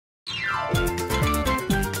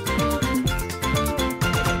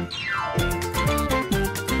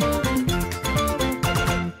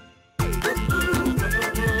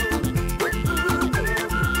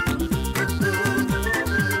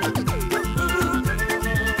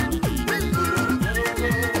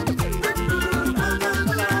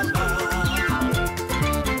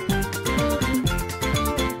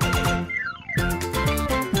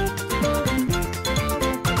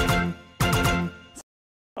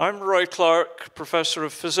I'm Roy Clark, Professor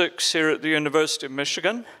of Physics here at the University of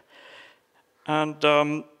Michigan, and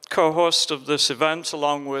co-host of this event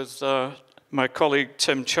along with my colleague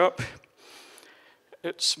Tim Chupp.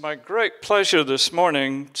 It's my great pleasure this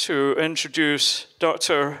morning to introduce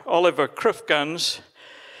Dr. Oliver Kripfgans,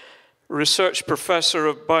 Research Professor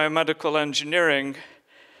of Biomedical Engineering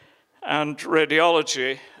and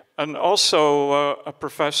Radiology, and also a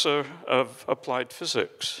Professor of Applied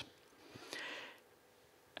Physics.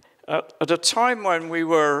 At a time when we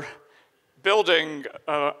were building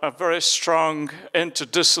a very strong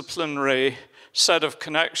interdisciplinary set of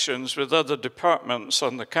connections with other departments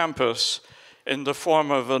on the campus in the form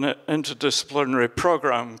of an interdisciplinary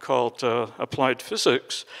program called Applied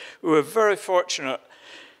Physics, we were very fortunate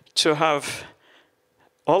to have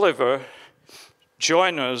Oliver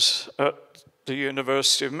join us at the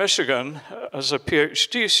University of Michigan as a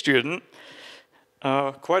PhD student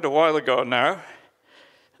quite a while ago now.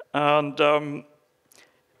 And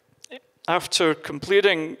after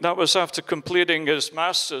completing his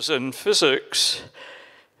master's in physics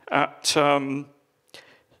at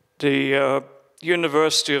the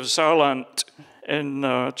University of Saarland in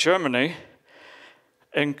Germany,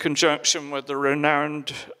 in conjunction with the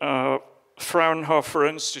renowned Fraunhofer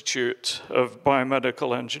Institute of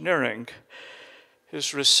Biomedical Engineering.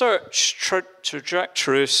 His research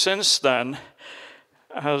trajectory since then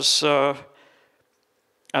has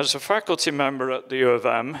as a faculty member at the U of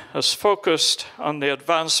M, has focused on the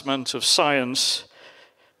advancement of science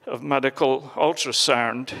of medical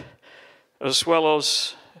ultrasound, as well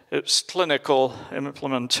as its clinical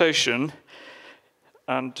implementation.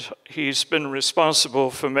 And he's been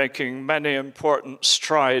responsible for making many important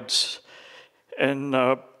strides in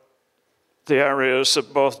the areas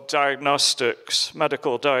of both diagnostics,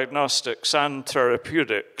 medical diagnostics, and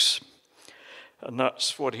therapeutics. And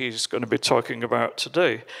that's what he's going to be talking about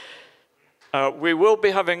today. We will be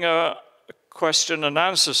having a question and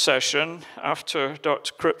answer session after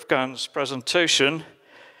Dr. Kripfgans' presentation.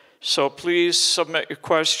 So please submit your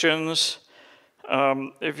questions.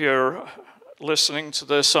 If you're listening to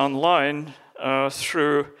this online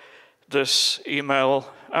through this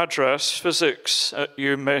email address,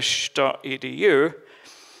 physics@umich.edu,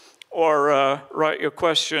 or write your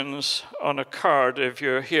questions on a card if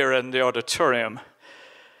you're here in the auditorium.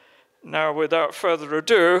 Now, without further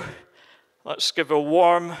ado, let's give a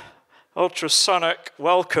warm ultrasonic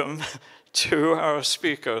welcome to our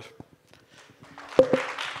speaker.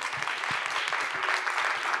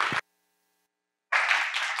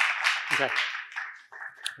 Okay.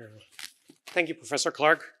 Thank you, Professor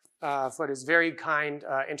Clark, for this very kind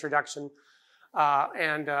introduction.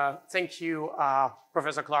 Thank you,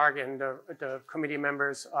 Professor Clark and the committee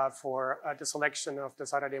members for the selection of the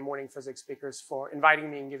Saturday morning physics speakers, for inviting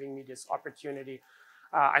me and giving me this opportunity.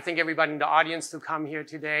 I thank everybody in the audience to come here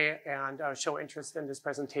today and show interest in this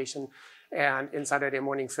presentation and in Saturday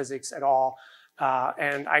morning physics at all.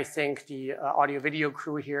 And I thank the audio-video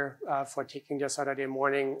crew here for taking their Saturday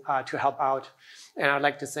morning to help out. And I'd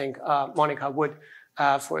like to thank Monica Wood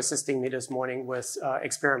for assisting me this morning with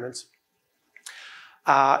experiments.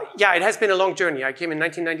 Yeah, it has been a long journey. I came in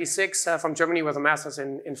 1996 from Germany with a master's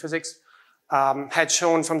in physics, had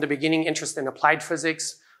shown from the beginning interest in applied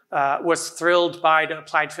physics, was thrilled by the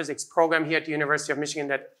applied physics program here at the University of Michigan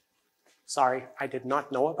that, sorry, I did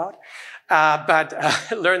not know about, but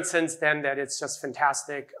learned since then that it's just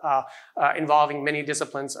fantastic, involving many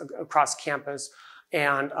disciplines across campus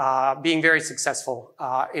and being very successful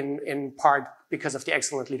in part because of the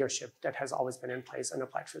excellent leadership that has always been in place in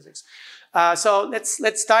applied physics. So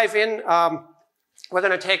let's dive in. We're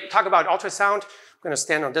going to talk about ultrasound. I'm going to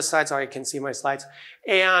stand on this side so I can see my slides.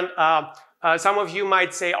 And some of you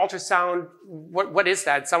might say, ultrasound, what is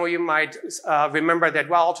that? Some of you might remember that,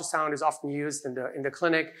 well, ultrasound is often used in the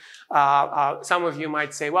clinic. Some of you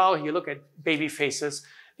might say, well, you look at baby faces.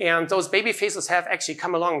 And those baby faces have actually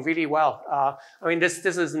come along really well. I mean, this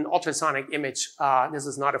is an ultrasonic image. This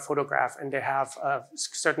is not a photograph, and they have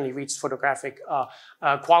certainly reached photographic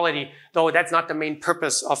quality, though that's not the main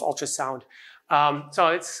purpose of ultrasound. So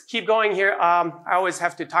let's keep going here. I always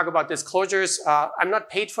have to talk about disclosures. I'm not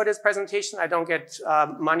paid for this presentation. I don't get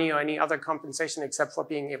money or any other compensation except for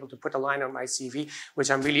being able to put a line on my CV, which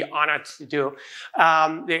I'm really honored to do.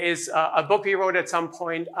 There is a book we wrote at some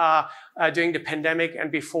point during the pandemic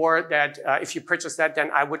and before that. If you purchase that, then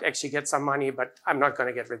I would actually get some money, but I'm not going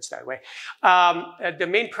to get rich that way. The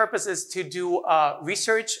main purpose is to do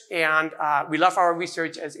research, and we love our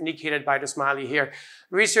research as indicated by the smiley here.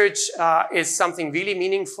 Research is something really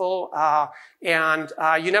meaningful, and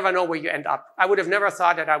you never know where you end up. I would have never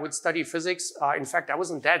thought that I would study physics. In fact, I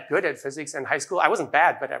wasn't that good at physics in high school. I wasn't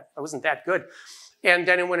bad, but I wasn't that good. And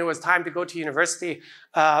then when it was time to go to university,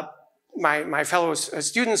 my fellow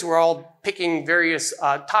students were all picking various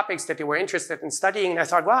topics that they were interested in studying. And I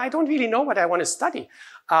thought, well, I don't really know what I want to study.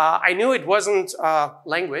 I knew it wasn't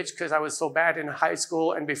language because I was so bad in high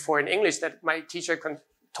school and before in English that my teacher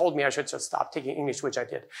told me I should just stop taking English, which I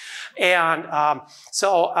did. And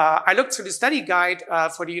so I looked through the study guide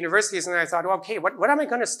for the universities and I thought, well, okay, what am I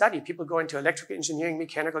going to study? People go into electrical engineering,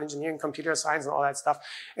 mechanical engineering, computer science, and all that stuff.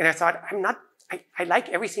 And I thought, I like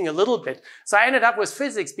everything a little bit. So I ended up with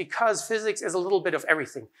physics because physics is a little bit of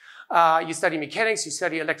everything. You study mechanics, you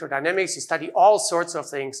study electrodynamics, you study all sorts of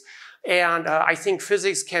things. And I think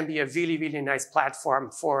physics can be a really, really nice platform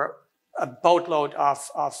for a boatload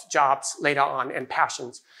of jobs later on and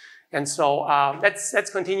passions. And so let's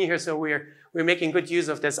continue here. So we're making good use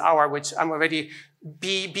of this hour, which I'm already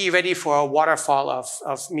be ready for a waterfall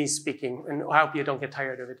of me speaking. And I hope you don't get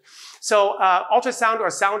tired of it. So ultrasound or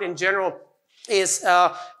sound in general is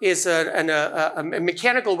a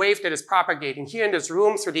mechanical wave that is propagating here in this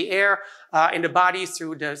room through the air, in the body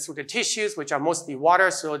through the tissues, which are mostly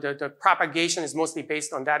water. So the propagation is mostly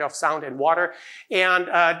based on that of sound and water. And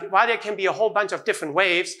while there can be a whole bunch of different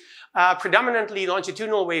waves, predominantly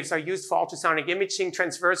longitudinal waves are used for ultrasonic imaging,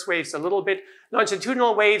 transverse waves a little bit.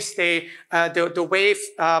 Longitudinal waves, the wave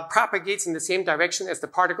propagates in the same direction as the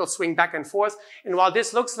particles swing back and forth. And while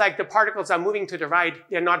this looks like the particles are moving to the right,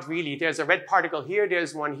 they're not really. There's a red particle here,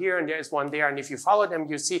 there's one here, and there's one there. And if you follow them,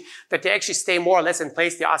 you see that they actually stay more or less in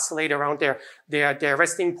place. They oscillate around their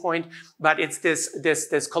resting point. But it's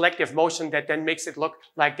this collective motion that then makes it look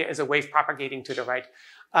like there is a wave propagating to the right.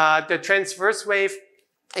 The transverse wave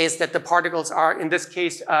is that the particles are, in this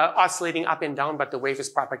case, oscillating up and down, but the wave is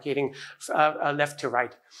propagating left to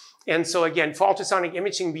right. And so again, for ultrasonic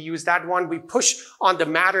imaging, we use that one. We push on the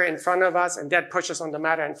matter in front of us, and that pushes on the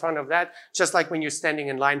matter in front of that, just like when you're standing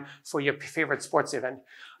in line for your favorite sports event.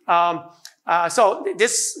 So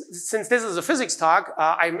since this is a physics talk,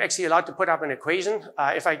 I'm actually allowed to put up an equation.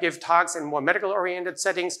 If I give talks in more medical-oriented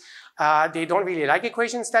settings, they don't really like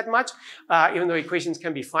equations that much, even though equations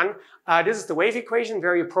can be fun. This is the wave equation,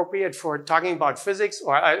 very appropriate for talking about physics,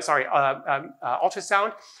 or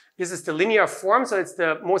ultrasound. This is the linear form, so it's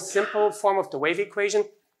the most simple form of the wave equation.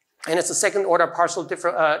 And it's a second-order partial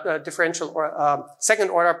differential, or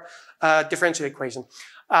second-order differential equation.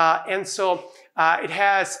 And so it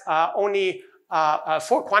has only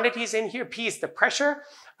 4 quantities in here. P is the pressure,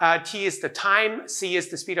 T is the time, C is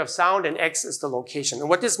the speed of sound, and X is the location. And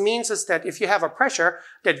what this means is that if you have a pressure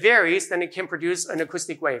that varies, then it can produce an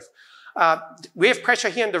acoustic wave. We have pressure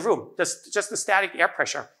here in the room, just the static air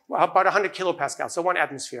pressure, about 100 kilopascals, so 1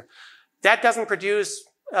 atmosphere. That doesn't produce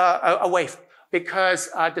a wave because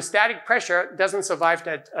the static pressure doesn't survive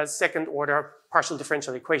that second order partial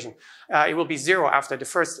differential equation. It will be 0 after the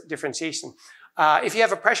first differentiation. If you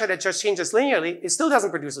have a pressure that just changes linearly, it still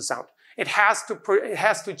doesn't produce a sound. It has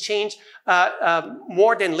to change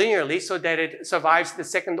more than linearly so that it survives the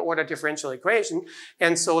second order differential equation.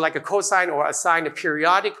 And so like a cosine or a sine, a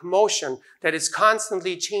periodic motion that is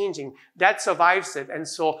constantly changing, that survives it. And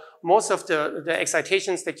so most of the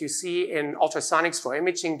excitations that you see in ultrasonics for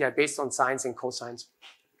imaging, they're based on sines and cosines.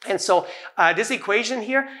 And so this equation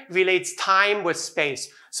here relates time with space.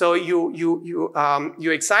 So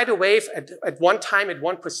you excite a wave at one time at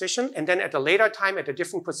one position, and then at a later time at a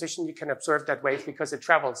different position, you can observe that wave because it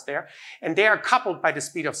travels there. And they are coupled by the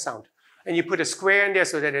speed of sound. And you put a square in there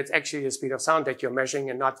so that it's actually the speed of sound that you're measuring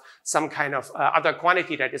and not some kind of other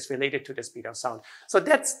quantity that is related to the speed of sound. So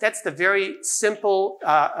that's the very simple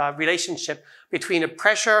relationship between a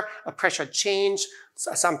pressure change,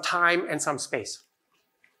 some time, and some space.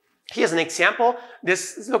 Here's an example.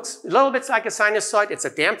 This looks a little bit like a sinusoid. It's a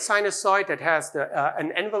damped sinusoid that has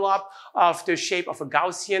an envelope of the shape of a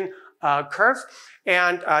Gaussian curve.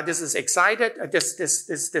 And this is excited.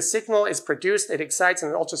 This signal is produced. It excites in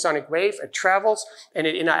an ultrasonic wave. It travels and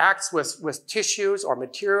it interacts with tissues or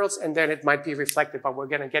materials, and then it might be reflected. But we're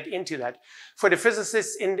going to get into that. For the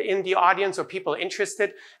physicists in the audience or people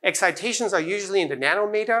interested, excitations are usually in the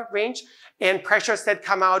nanometer range, and pressures that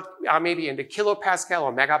come out are maybe in the kilopascal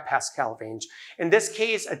or megapascal range. In this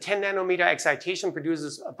case, a 10 nanometer excitation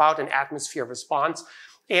produces about an atmosphere response,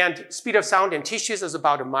 and speed of sound in tissues is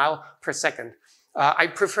about 1 mile per second. I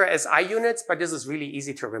prefer SI units, but this is really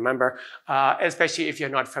easy to remember, especially if you're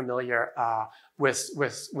not familiar with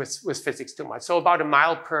physics too much. So about 1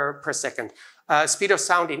 mile per second. Speed of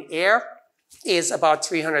sound in air is about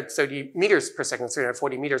 330 meters per second,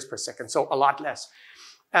 340 meters per second, so a lot less.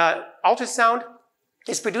 Ultrasound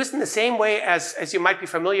is produced in the same way as you might be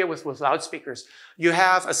familiar with loudspeakers. You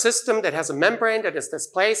have a system that has a membrane that is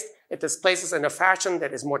displaced. It displaces in a fashion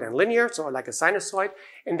that is more than linear, so like a sinusoid,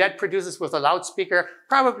 and that produces with a loudspeaker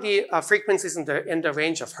probably frequencies in the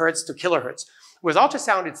range of hertz to kilohertz. With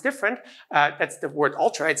ultrasound, it's different. That's the word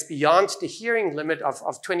ultra. It's beyond the hearing limit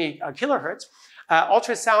of 20 kilohertz.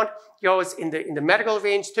 Ultrasound goes in the medical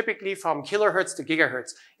range, typically from kilohertz to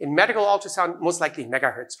gigahertz. In medical ultrasound, most likely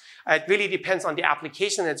megahertz. It really depends on the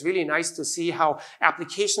application. It's really nice to see how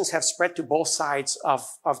applications have spread to both sides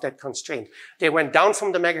of that constraint. They went down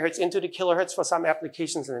from the megahertz into the kilohertz for some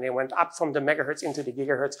applications, and they went up from the megahertz into the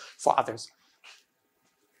gigahertz for others.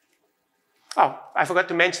 Oh, I forgot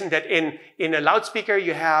to mention that in a loudspeaker,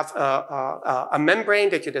 you have a membrane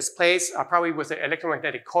that you displace, probably with an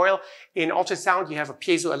electromagnetic coil. In ultrasound, you have a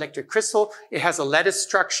piezoelectric crystal. It has a lattice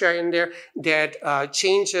structure in there that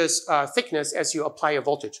changes thickness as you apply a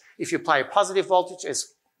voltage. If you apply a positive voltage,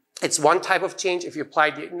 it's one type of change. If you apply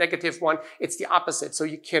the negative one, it's the opposite. So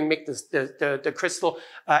you can make the crystal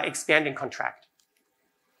expand and contract.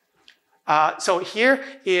 So here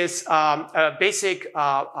is a basic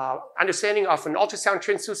understanding of an ultrasound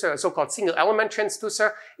transducer, a so-called single element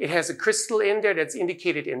transducer. It has a crystal in there that's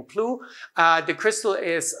indicated in blue. The crystal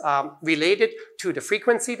is related to the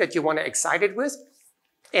frequency that you want to excite it with.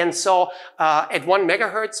 And so at 1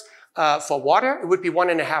 megahertz for water, it would be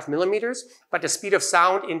 1.5 millimeters, but the speed of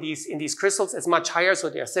sound in these crystals is much higher, so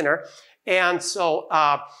they're thinner. And so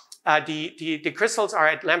the crystals are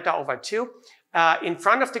at lambda over 2. In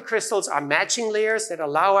front of the crystals are matching layers that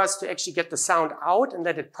allow us to actually get the sound out and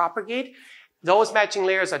let it propagate. Those matching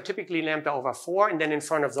layers are typically lambda over 4, and then in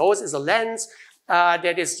front of those is a lens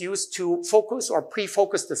that is used to focus or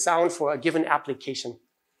pre-focus the sound for a given application.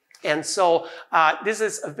 And so this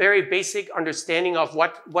is a very basic understanding of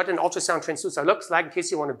what an ultrasound transducer looks like in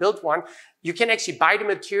case you want to build one. You can actually buy the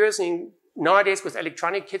materials, and nowadays with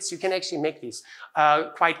electronic kits, you can actually make these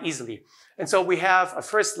quite easily. And so we have a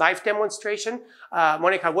first live demonstration.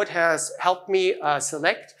 Monica Wood has helped me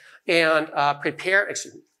select and prepare,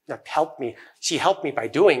 actually not helped me, she helped me by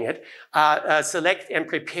doing it, select and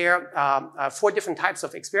prepare 4 different types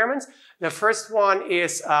of experiments. The first one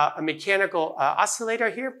is a mechanical oscillator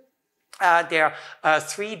here. There are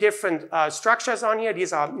 3 different structures on here.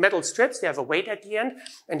 These are metal strips. They have a weight at the end,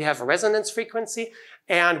 and they have a resonance frequency.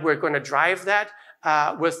 And we're going to drive that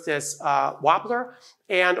with this wobbler.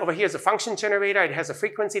 And over here is a function generator. It has a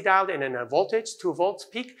frequency dial and then a voltage, 2 volts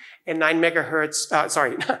peak, and 9 megahertz,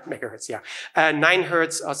 not megahertz, yeah, 9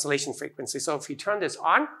 hertz oscillation frequency. So if we turn this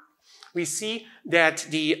on, we see that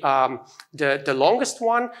the longest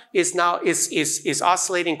one is now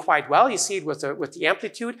oscillating quite well. You see it with the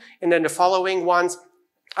amplitude, and then the following ones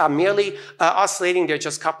are merely oscillating. They're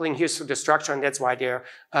just coupling here to the structure, and that's why they're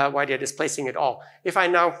displacing it all. If I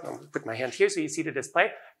now put my hand here so you see the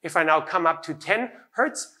display. If I now come up to 10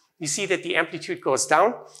 hertz, you see that the amplitude goes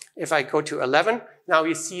down. If I go to 11, now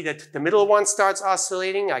you see that the middle one starts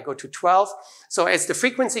oscillating. I go to 12. So as the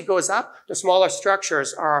frequency goes up, the smaller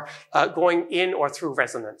structures are going in or through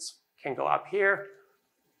resonance. Can go up here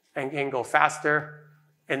and can go faster.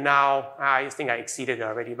 And now I think I exceeded it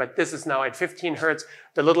already, but this is now at 15 hertz,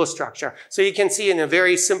 the little structure. So you can see in a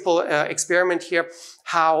very simple experiment here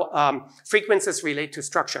how frequencies relate to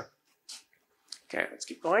structure. Okay, let's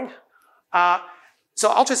keep going. So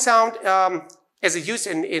ultrasound, as a use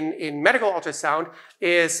in medical ultrasound,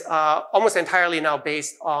 is almost entirely now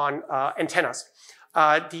based on antennas.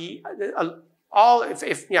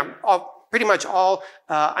 Pretty much all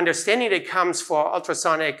understanding that comes for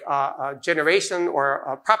ultrasonic generation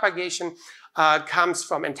or propagation comes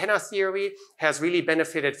from antenna theory, has really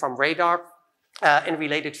benefited from radar and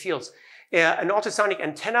related fields. An ultrasonic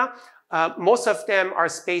antenna Most of them are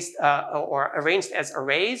spaced or arranged as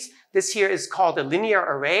arrays. This here is called a linear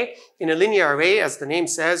array. In a linear array, as the name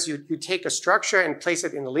says, you take a structure and place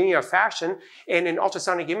it in a linear fashion. And in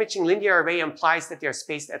ultrasonic imaging, linear array implies that they're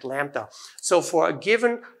spaced at lambda. So for a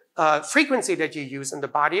given frequency that you use in the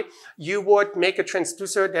body, you would make a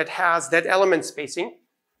transducer that has that element spacing.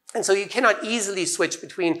 And so you cannot easily switch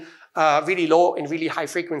between really low and really high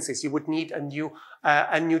frequencies. You would need a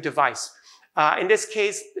new device. In this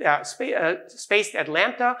case, spaced at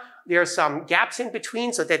lambda, there are some gaps in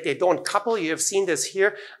between so that they don't couple. You have seen this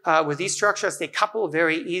here with these structures. They couple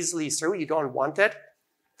very easily through. You don't want that.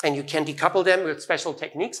 And you can decouple them with special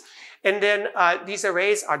techniques. And then these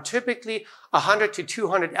arrays are typically 100 to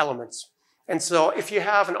 200 elements. And so if you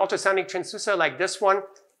have an ultrasonic transducer like this one,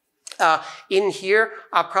 in here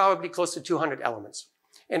are probably close to 200 elements.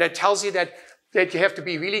 And that tells you that you have to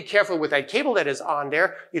be really careful with that cable that is on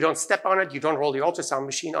there. You don't step on it. You don't roll the ultrasound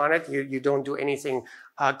machine on it. You don't do anything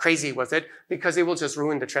crazy with it because it will just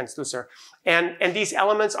ruin the transducer. And these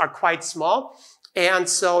elements are quite small. And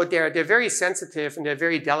so they're very sensitive and they're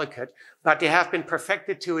very delicate, but they have been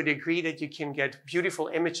perfected to a degree that you can get beautiful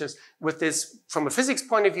images with this, from a physics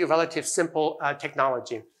point of view, relative simple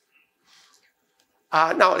technology.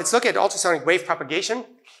 Now let's look at ultrasonic wave propagation.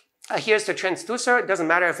 Here's the transducer. It doesn't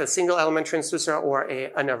matter if it's a single element transducer or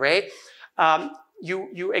an array.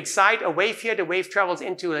 You excite a wave here. The wave travels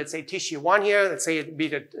into, let's say, tissue 1 here. Let's say it be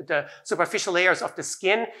the superficial layers of the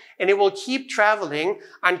skin. And it will keep traveling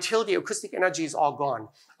until the acoustic energy is all gone.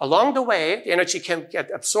 Along the way, the energy can get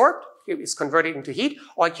absorbed. It is converted into heat,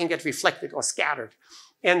 or it can get reflected or scattered.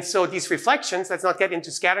 And so these reflections, let's not get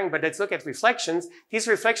into scattering, but let's look at reflections. These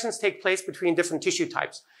reflections take place between different tissue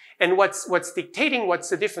types. And what's dictating what's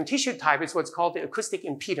the different tissue type is what's called the acoustic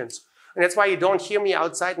impedance. And that's why you don't hear me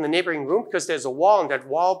outside in the neighboring room, because there's a wall, and that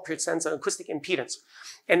wall presents an acoustic impedance.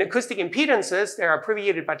 And acoustic impedances, they are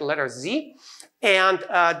abbreviated by the letter Z, and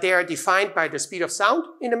they are defined by the speed of sound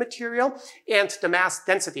in the material and the mass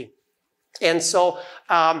density. And so,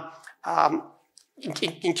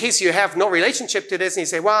 in case you have no relationship to this and you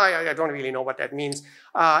say, well, I don't really know what that means.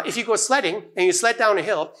 If you go sledding and you sled down a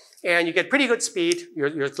hill and you get pretty good speed,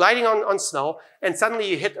 you're gliding on snow, and suddenly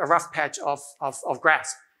you hit a rough patch of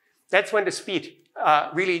grass. That's when the speed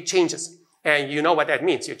really changes. And you know what that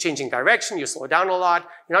means. You're changing direction, you slow down a lot,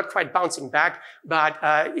 you're not quite bouncing back, but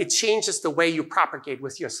it changes the way you propagate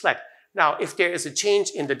with your sled. Now, if there is a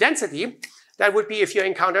change in the density, that would be if you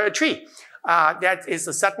encounter a tree. That is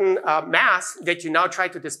a sudden mass that you now try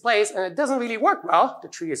to displace, and it doesn't really work well. The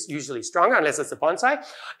tree is usually stronger unless it's a bonsai.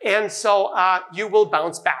 And so you will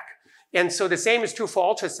bounce back. And so the same is true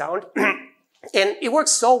for ultrasound. And it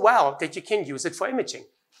works so well that you can use it for imaging.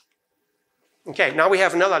 Okay, now we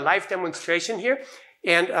have another live demonstration here.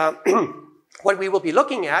 And what we will be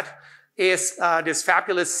looking at is this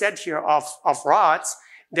fabulous set here of rods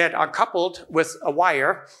that are coupled with a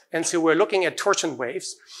wire. And so we're looking at torsion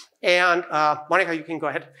waves. And Monica, you can go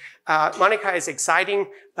ahead. Monica is exciting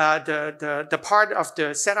the part of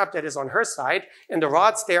the setup that is on her side. And the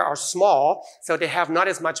rods there are small, so they have not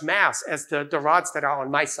as much mass as the rods that are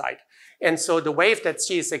on my side. And so the wave that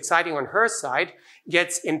she is exciting on her side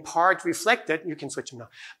gets in part reflected, you can switch them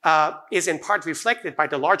now, is in part reflected by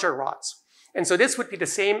the larger rods. And so this would be the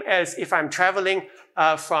same as if I'm traveling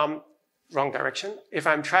from wrong direction. If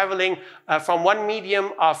I'm traveling from one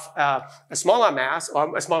medium of a smaller mass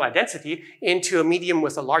or a smaller density into a medium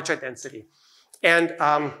with a larger density. And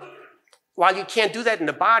while you can't do that in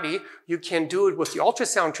the body, you can do it with the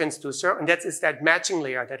ultrasound transducer, and that is that matching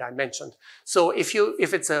layer that I mentioned. So if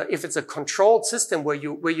it's a controlled system where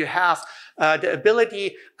you have the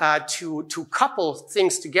ability to couple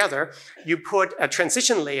things together, you put a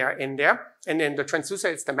transition layer in there, and then the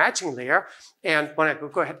transducer is the matching layer. And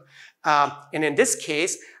go ahead. And in this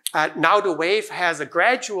case, now the wave has a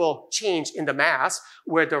gradual change in the mass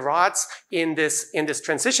where the rods in this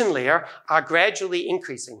transition layer are gradually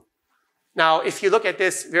increasing. Now, if you look at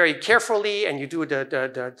this very carefully and you do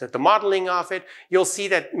the modeling of it, you'll see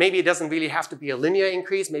that maybe it doesn't really have to be a linear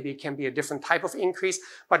increase. Maybe it can be a different type of increase.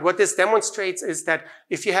 But what this demonstrates is that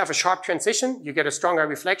if you have a sharp transition, you get a stronger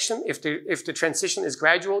reflection. If the transition is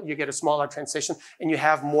gradual, you get a smaller transition and you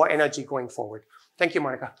have more energy going forward. Thank you,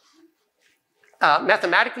 Monica.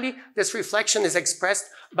 Mathematically, this reflection is expressed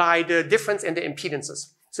by the difference in the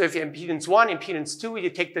impedances. So if you have impedance 1, impedance 2, you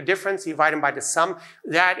take the difference, you divide them by the sum.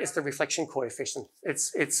 That is the reflection coefficient.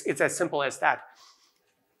 It's as simple as that.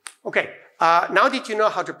 Okay, now that you know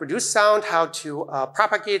how to produce sound, how to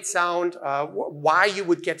propagate sound, why you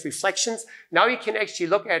would get reflections, now you can actually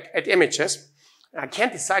look at images. And I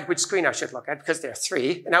can't decide which screen I should look at because there are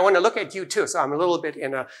three, and I want to look at you too. So I'm a little bit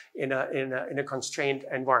in a constrained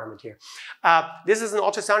environment here. This is an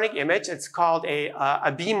ultrasonic image. It's called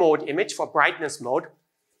a B mode image for brightness mode.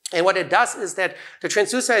 And what it does is that the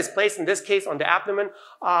transducer is placed, in this case, on the abdomen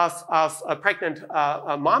of a pregnant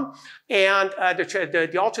mom. And the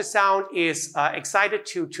ultrasound is excited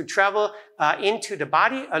to travel into the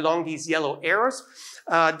body along these yellow arrows.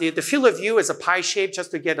 The field of view is a pie shape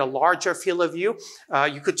just to get a larger field of view.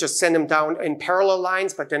 You could just send them down in parallel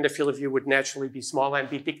lines, but then the field of view would naturally be smaller and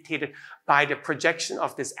be dictated by the projection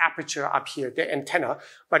of this aperture up here, the antenna.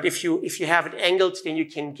 But if you have it angled, then you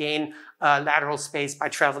can gain lateral space by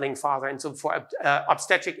traveling farther. And so for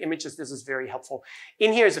obstetric images, this is very helpful.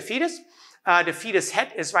 In here is a fetus. The fetus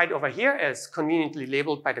head is right over here, as conveniently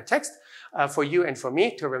labeled by the text for you and for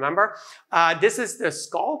me to remember. This is the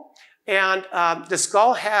skull. And the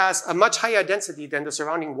skull has a much higher density than the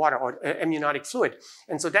surrounding water or amniotic fluid.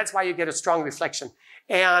 And so that's why you get a strong reflection.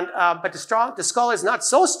 And, but the skull is not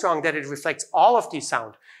so strong that it reflects all of the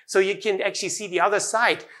sound. So you can actually see the other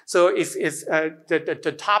side. So if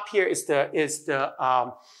the top here is the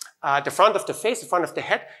front of the face, the front of the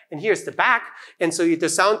head, and here's the back. And so the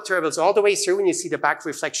sound travels all the way through and you see the back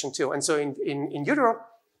reflection too. And so in utero,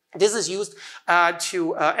 this is used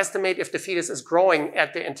to estimate if the fetus is growing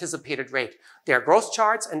at the anticipated rate. There are growth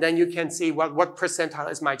charts, and then you can see what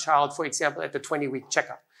percentile is my child, for example, at the 20-week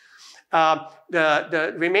checkup.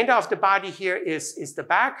 The remainder of the body here is the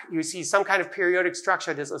back. You see some kind of periodic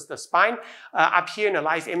structure. This is the spine. Up here in a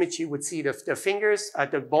live image, you would see the fingers,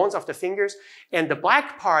 the bones of the fingers. And the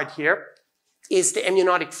black part here is the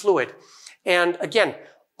amniotic fluid. And again,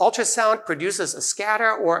 ultrasound produces a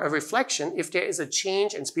scatter or a reflection if there is a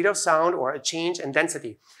change in speed of sound or a change in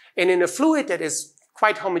density. And in a fluid that is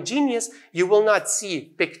quite homogeneous, you will not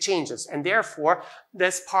see big changes. And therefore,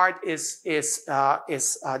 this part is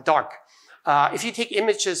dark. If you take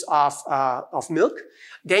images of milk,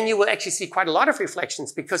 then you will actually see quite a lot of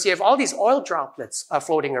reflections because you have all these oil droplets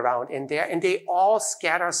floating around in there, and they all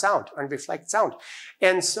scatter sound and reflect sound.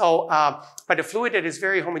 And so, but a fluid that is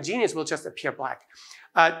very homogeneous will just appear black.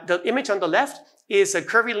 The image on the left is a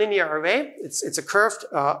curvilinear array. It's a curved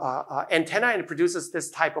antenna, and it produces this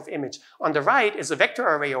type of image. On the right is a vector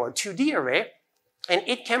array or a 2D array, and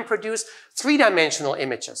it can produce three-dimensional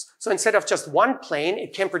images. So instead of just one plane,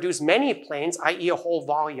 it can produce many planes, i.e. a whole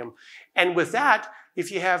volume. And with that, if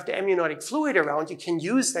you have the amniotic fluid around, you can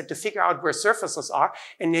use that to figure out where surfaces are,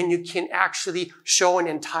 and then you can actually show an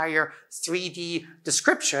entire 3D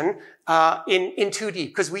description in 2D,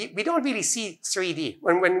 because we don't really see 3D.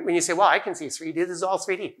 When you say, well, I can see 3D, this is all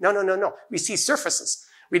 3D. No. We see surfaces.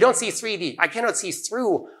 We don't see 3D. I cannot see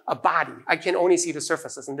through a body. I can only see the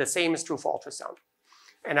surfaces, and the same is true for ultrasound.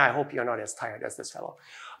 And I hope you're not as tired as this fellow.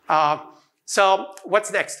 So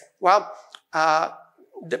what's next? Well,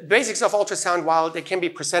 the basics of ultrasound, while they can be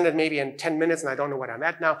presented maybe in 10 minutes, and I don't know what I'm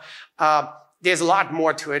at now, there's a lot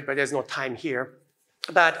more to it, but there's no time here.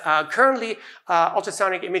 But currently,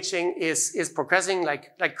 ultrasonic imaging is progressing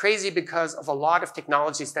like crazy because of a lot of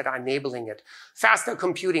technologies that are enabling it. Faster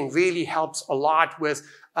computing really helps a lot with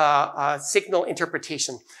signal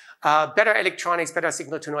interpretation. Better electronics, better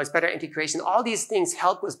signal to noise, better integration, all these things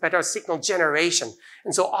help with better signal generation.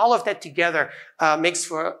 And so all of that together makes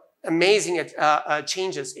for amazing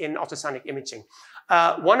changes in ultrasonic imaging.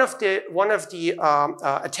 One of the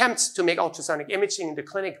attempts to make ultrasonic imaging in the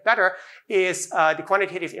clinic better is the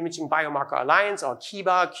Quantitative Imaging Biomarker Alliance, or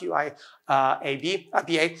QIBA,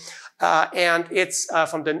 Q-I-B-A, and it's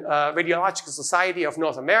from the Radiological Society of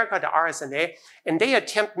North America, the RSNA, and they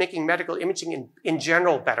attempt making medical imaging in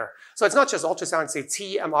general better. So it's not just ultrasound, it's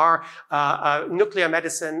CT, MR, nuclear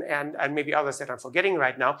medicine, and maybe others that I'm forgetting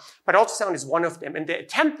right now, but ultrasound is one of them. And the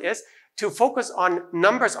attempt is to focus on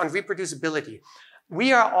numbers, on reproducibility.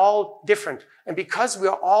 We are all different. And because we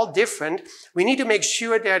are all different, we need to make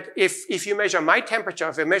sure that if you measure my temperature,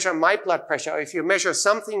 if you measure my blood pressure, if you measure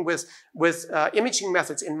something with imaging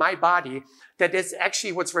methods in my body, that is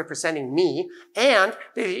actually what's representing me. And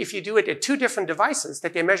if you do it at two different devices,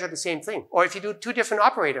 that they measure the same thing. Or if you do two different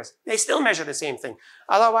operators, they still measure the same thing.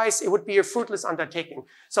 Otherwise, it would be a fruitless undertaking.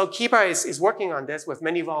 So QIBA is working on this with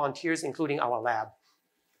many volunteers, including our lab.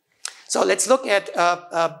 So let's look at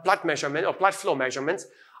blood measurement or blood flow measurements.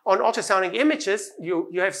 On ultrasonic images, you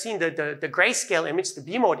have seen the grayscale image, the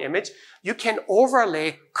B mode image. You can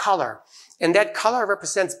overlay color, and that color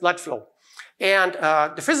represents blood flow. And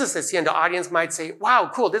the physicists here in the audience might say,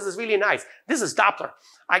 wow, cool, this is really nice. This is Doppler.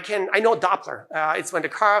 I know Doppler. It's when the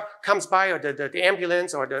car comes by, or the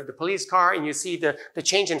ambulance, or the police car, and you see the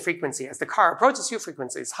change in frequency. As the car approaches you,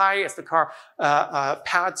 frequency is high. As the car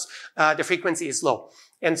passes, the frequency is low.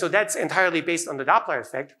 And so that's entirely based on the Doppler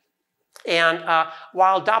effect. And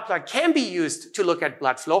while Doppler can be used to look at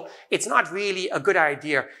blood flow, it's not really a good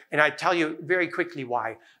idea. And I tell you very quickly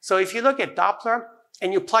why. So if you look at Doppler,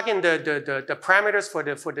 and you plug in the parameters for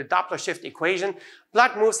the Doppler shift equation,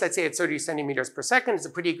 blood moves, let's say, at 30 centimeters per second. It's a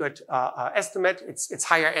pretty good estimate. It's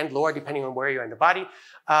higher and lower depending on where you're in the body.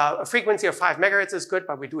 A frequency of 5 megahertz is good,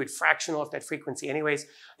 but we do it fractional of that frequency anyways.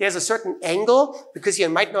 There's a certain angle, because you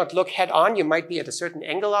might not look head on. You might be at a certain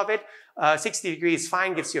angle of it. 60 degrees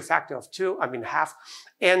fine gives you a factor of half.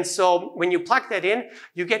 And so when you plug that in,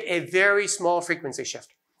 you get a very small frequency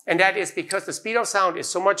shift. And that is because the speed of sound is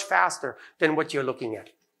so much faster than what you're looking at.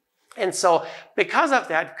 And so because of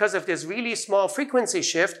that, because of this really small frequency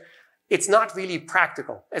shift, it's not really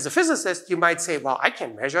practical. As a physicist, you might say, well, I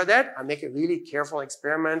can measure that. I make a really careful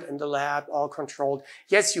experiment in the lab, all controlled.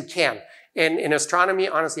 Yes, you can. And in astronomy,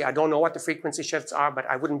 honestly, I don't know what the frequency shifts are, but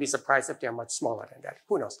I wouldn't be surprised if they're much smaller than that.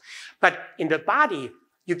 Who knows? But in the body,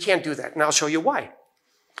 you can't do that. And I'll show you why.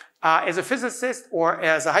 As a physicist or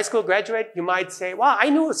as a high school graduate, you might say, well,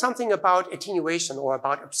 I knew something about attenuation or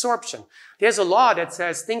about absorption. There's a law that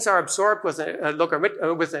says things are absorbed with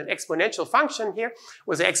with an exponential function here,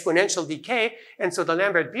 with an exponential decay. And so the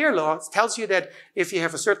Lambert-Beer law tells you that if you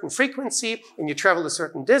have a certain frequency and you travel a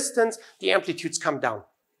certain distance, the amplitudes come down.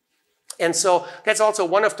 And so that's also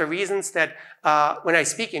one of the reasons that when I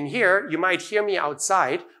speak in here, you might hear me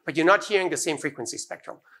outside, but you're not hearing the same frequency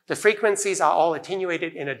spectrum. The frequencies are all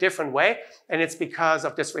attenuated in a different way, and it's because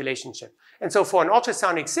of this relationship. And so for an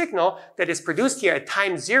ultrasonic signal that is produced here at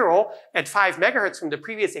time 0 at 5 megahertz from the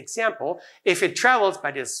previous example, if it travels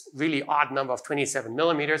by this really odd number of 27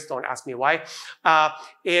 millimeters, don't ask me why,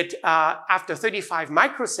 after 35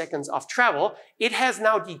 microseconds of travel, it has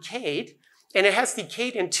now decayed. And it has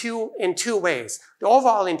decayed in two ways. The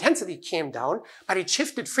overall intensity came down, but it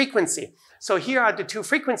shifted frequency. So here are the two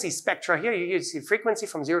frequency spectra here. You see frequency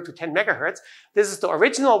from 0 to 10 megahertz. This is the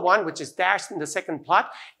original one, which is dashed in the second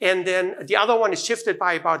plot. And then the other one is shifted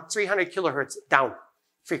by about 300 kilohertz down.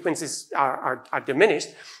 Frequencies are diminished.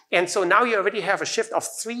 And so now you already have a shift of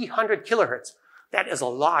 300 kilohertz. That is a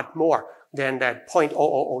lot more than that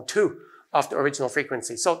 0.0002 of the original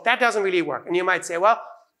frequency. So that doesn't really work. And you might say, well,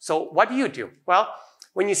 so what do you do? Well,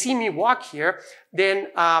 when you see me walk here, then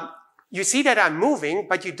you see that I'm moving,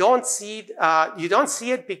 but you don't see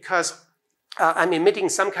it because I'm emitting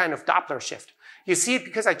some kind of Doppler shift. You see it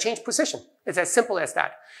because I change position. It's as simple as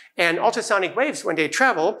that. And ultrasonic waves, when they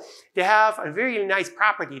travel, they have a very nice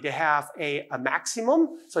property. They have a maximum,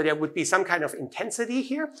 so there would be some kind of intensity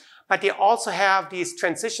here, but they also have these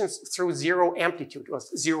transitions through zero amplitude or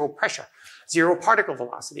zero pressure, zero particle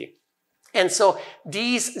velocity. And so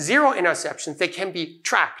these zero interceptions, they can be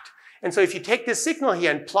tracked. And so if you take this signal here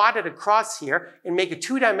and plot it across here and make a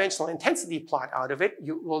two-dimensional intensity plot out of it,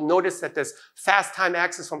 you will notice that this fast time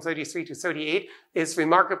axis from 33 to 38 is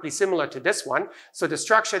remarkably similar to this one. So the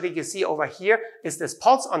structure that you see over here is this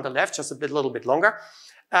pulse on the left, just a little bit longer.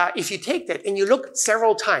 If you take that and you look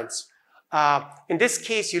several times, in this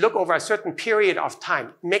case, you look over a certain period of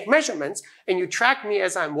time, make measurements, and you track me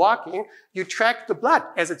as I'm walking, you track the blood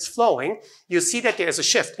as it's flowing, you see that there's a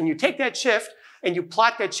shift. And you take that shift and you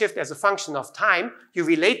plot that shift as a function of time. You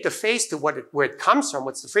relate the phase to where it comes from,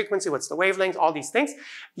 what's the frequency, what's the wavelength, all these things,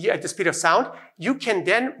 at the speed of sound. You can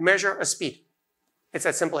then measure a speed. It's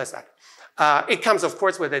as simple as that. It comes, of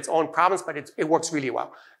course, with its own problems, but it works really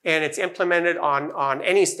well. And it's implemented on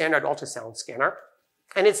any standard ultrasound scanner.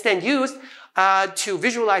 And it's then used to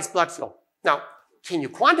visualize blood flow. Now, can you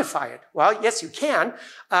quantify it? Well, yes, you can.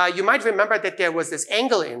 You might remember that there was this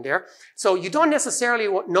angle in there. So you don't necessarily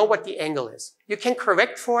know what the angle is. You can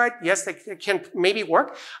correct for it. Yes, it can maybe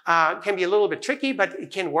work. It can be a little bit tricky, but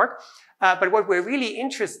it can work. But what we're really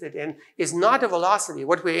interested in is not a velocity.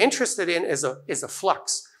 What we're interested in is a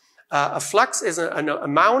flux. A flux is an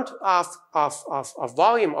amount of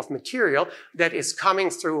volume of material that is coming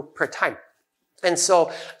through per time. And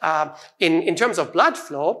so in terms of blood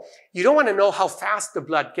flow, you don't want to know how fast the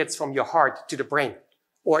blood gets from your heart to the brain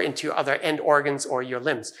or into other end organs or your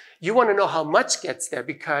limbs. You want to know how much gets there,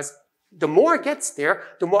 because the more it gets there,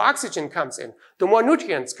 the more oxygen comes in, the more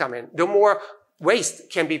nutrients come in, the more waste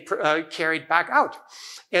can be carried back out.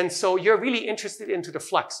 And so you're really interested into the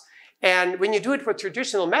flux. And when you do it with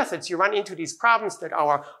traditional methods, you run into these problems that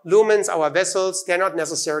our lumens, our vessels, they're not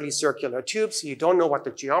necessarily circular tubes. So you don't know what the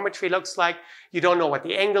geometry looks like. You don't know what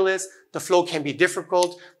the angle is. The flow can be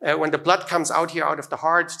difficult. When the blood comes out here out of the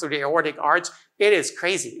heart through the aortic arch, it is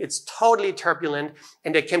crazy. It's totally turbulent.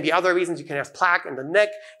 And there can be other reasons. You can have plaque in the neck.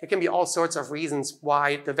 There can be all sorts of reasons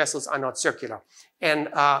why the vessels are not circular. And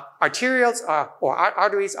arterioles or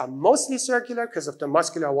arteries are mostly circular because of the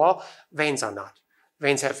muscular wall. Veins are not.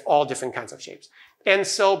 Veins have all different kinds of shapes. And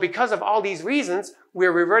so because of all these reasons,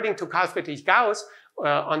 we're reverting to Carl Friedrich Gauss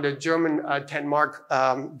on the German 10-mark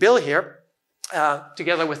bill here,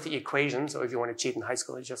 together with the equation. So if you want to cheat in high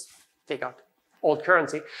school, you just take out old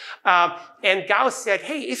currency. And Gauss said,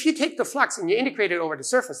 hey, if you take the flux and you integrate it over the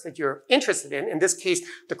surface that you're interested in this case,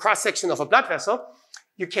 the cross-section of a blood vessel,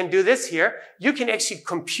 you can do this here. You can actually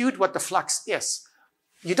compute what the flux is.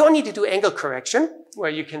 You don't need to do angle correction,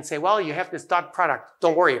 where you can say, well, you have this dot product.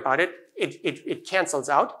 Don't worry about it. It cancels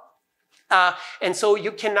out. And so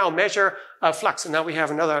you can now measure flux. And now we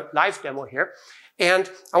have another live demo here. And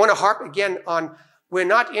I want to harp again on, we're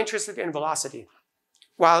not interested in velocity.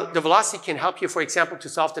 While the velocity can help you, for example, to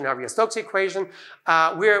solve the Navier-Stokes equation,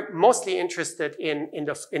 we're mostly interested in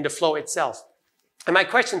the flow itself. And my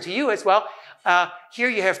question to you is, well, here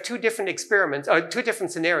you have two different experiments, or two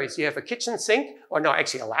different scenarios. You have a kitchen sink, or no,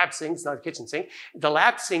 actually a lab sink, it's not a kitchen sink. The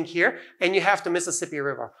lab sink here, and you have the Mississippi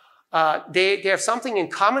River. They have something in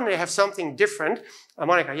common, they have something different.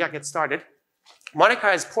 Monica, yeah, get started.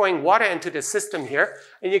 Monica is pouring water into the system here,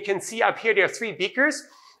 and you can see up here there are 3 beakers,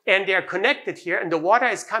 and they're connected here, and the water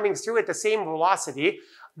is coming through at the same velocity,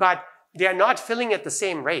 but they're not filling at the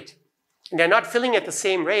same rate. And they're not filling at the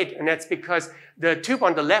same rate, and that's because the tube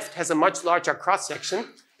on the left has a much larger cross-section.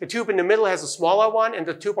 The tube in the middle has a smaller one, and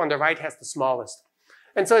the tube on the right has the smallest.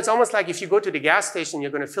 And so it's almost like if you go to the gas station,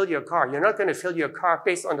 you're going to fill your car. You're not going to fill your car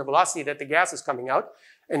based on the velocity that the gas is coming out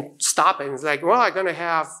and stop it. And it's like, well, I'm going to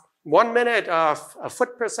have 1 minute of a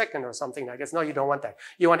foot per second or something like this. No, you don't want that.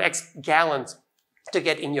 You want X gallons to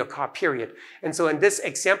get in your car, period. And so in this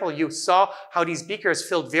example, you saw how these beakers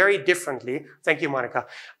filled very differently. Thank you, Monica.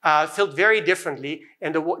 Filled very differently,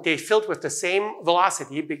 and they filled with the same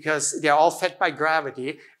velocity because they're all fed by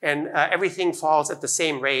gravity, and everything falls at the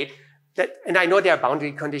same rate. And I know there are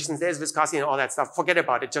boundary conditions, there's viscosity and all that stuff. Forget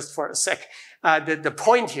about it just for a sec. The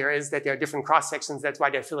point here is that there are different cross-sections. That's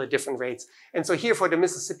why they fill at different rates. And so here for the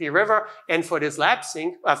Mississippi River and for this lab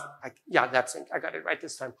sink, lab sink, I got it right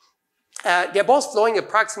this time. They're both flowing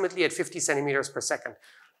approximately at 50 centimeters per second.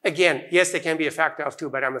 Again, yes, they can be a factor of 2,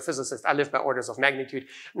 but I'm a physicist. I live by orders of magnitude,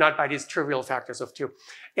 not by these trivial factors of 2.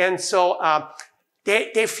 And so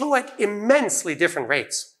they flow at immensely different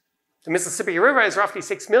rates. The Mississippi River is roughly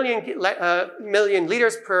 6 million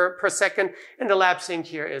liters per second, and the lab sink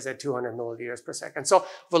here is at 200 milliliters per second. So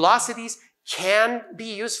velocities can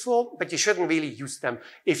be useful, but you shouldn't really use them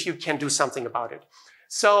if you can do something about it.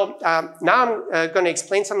 So now I'm going to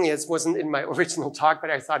explain something that wasn't in my original talk, but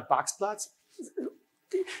I thought box plots.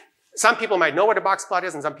 Some people might know what a box plot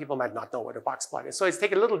is, and some people might not know what a box plot is. So let's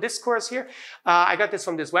take a little discourse here. I got this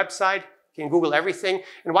from this website. You can Google everything.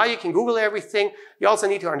 And while you can Google everything, you also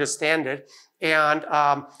need to understand it. And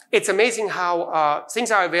it's amazing how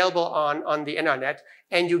things are available on the internet,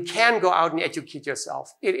 and you can go out and educate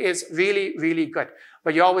yourself. It is really, really good.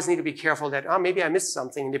 But you always need to be careful that, oh, maybe I missed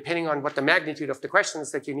something. And depending on what the magnitude of the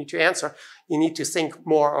questions that you need to answer, you need to think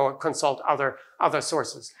more or consult other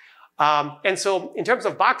sources. And so in terms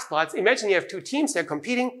of box plots, imagine you have 2 teams, they're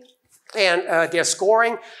competing. And they're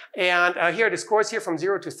scoring, and here are the scores here from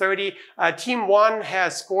 0 to 30. Team 1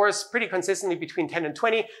 has scores pretty consistently between 10 and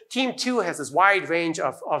 20. Team 2 has this wide range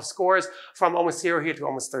of scores from almost 0 here to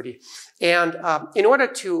almost 30. And in order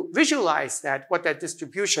to visualize that, what that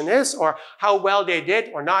distribution is, or how well they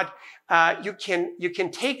did or not, you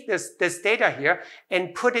can take this data here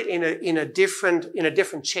and put it in a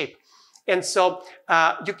different shape. And so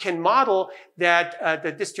you can model that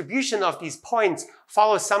the distribution of these points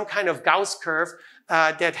follows some kind of Gauss curve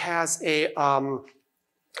that has a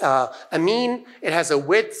mean, it has a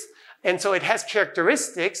width, and so it has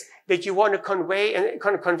characteristics that you want to convey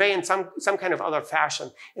in some kind of other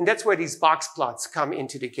fashion. And that's where these box plots come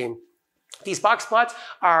into the game. These box plots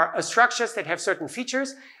are structures that have certain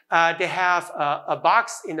features. They have a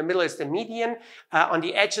box, in the middle is the median, on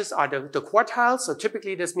the edges are the quartiles, so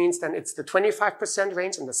typically this means then it's the 25%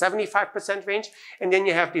 range and the 75% range, and then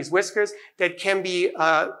you have these whiskers that can be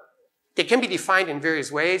defined in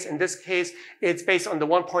various ways. In this case, it's based on the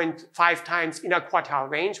 1.5 times inner quartile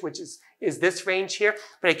range, which is is this range here,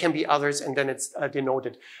 but it can be others, and then it's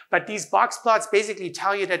denoted. But these box plots basically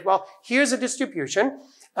tell you that, well, here's a distribution.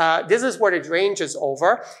 This is what it ranges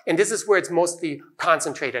over, and this is where it's mostly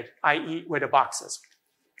concentrated, i.e. where the box is.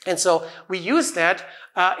 And so we use that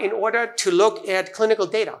in order to look at clinical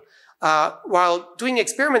data. While doing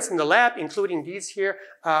experiments in the lab, including these here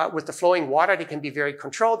with the flowing water, they can be very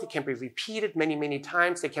controlled. They can be repeated many, many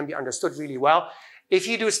times. They can be understood really well. If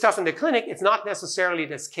you do stuff in the clinic, it's not necessarily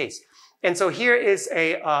this case. And so here is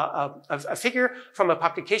a figure from a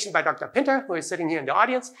publication by Dr. Pinter, who is sitting here in the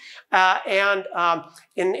audience.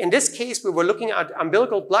 In this case, we were looking at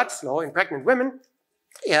umbilical blood flow in pregnant women,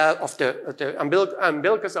 of the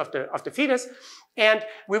umbilicus of the fetus. And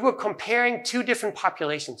we were comparing two different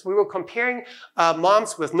populations. We were comparing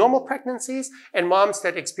moms with normal pregnancies and moms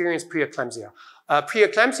that experience preeclampsia.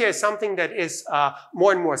 Preeclampsia is something that is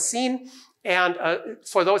more and more seen. And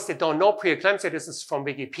for those that don't know, preeclampsia, this is from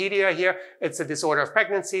Wikipedia here. It's a disorder of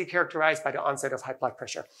pregnancy characterized by the onset of high blood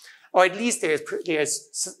pressure. Or at least there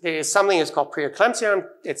is something that's called preeclampsia.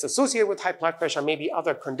 It's associated with high blood pressure, maybe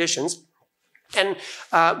other conditions. And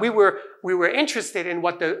we were interested in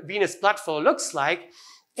what the venous blood flow looks like.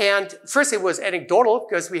 And first it was anecdotal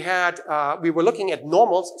because we were looking at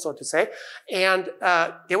normals, so to say, and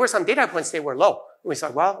there were some data points that were low. We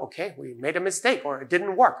thought, well, okay, we made a mistake or it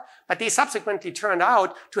didn't work. But they subsequently turned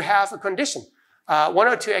out to have a condition. One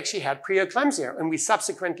or two actually had preeclampsia, and we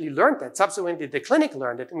subsequently learned that. Subsequently, the clinic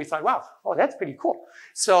learned it, and we thought, wow, oh, that's pretty cool.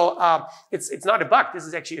 So it's not a bug. This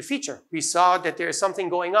is actually a feature. We saw that there is something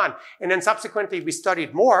going on. And then subsequently, we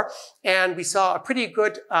studied more, and we saw a pretty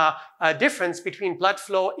good difference between blood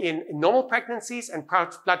flow in normal pregnancies and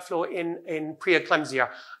blood flow in preeclampsia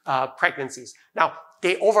pregnancies. Now,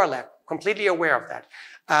 they overlap. Completely aware of that.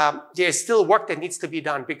 There's still work that needs to be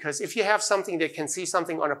done, because if you have something that can see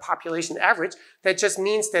something on a population average, that just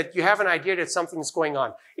means that you have an idea that something's going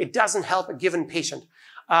on. It doesn't help a given patient.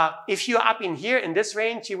 If you're up in here in this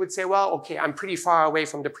range, you would say, well, okay, I'm pretty far away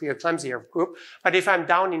from the preeclampsia group. But if I'm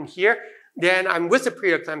down in here, then I'm with the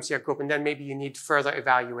preeclampsia group, and then maybe you need further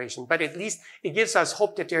evaluation. But at least it gives us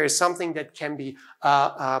hope that there is something that can be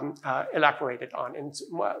elaborated on and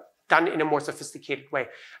done in a more sophisticated way.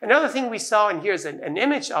 Another thing we saw, and here's an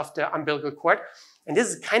image of the umbilical cord, and this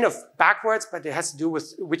is kind of backwards, but it has to do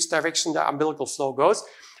with which direction the umbilical flow goes.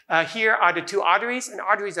 Here are the two arteries, and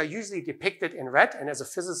arteries are usually depicted in red. And as a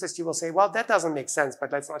physicist, you will say, well, that doesn't make sense, but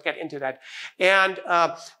let's not get into that. And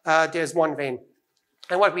there's one vein.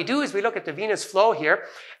 And what we do is we look at the venous flow here,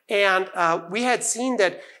 and we had seen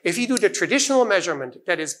that if you do the traditional measurement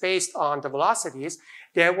that is based on the velocities,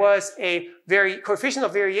 there was a coefficient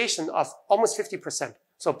of variation of almost 50%,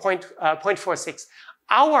 so 0.46.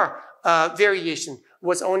 Our variation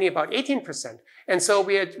was only about 18%. And so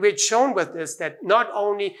we had shown with this that not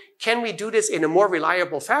only can we do this in a more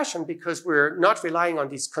reliable fashion, because we're not relying on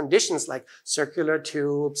these conditions like circular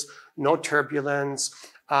tubes, no turbulence,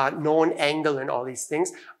 known angle and all these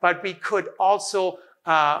things, but we could also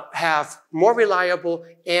have more reliable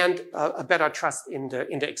and a better trust in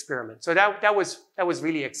the experiment. So that was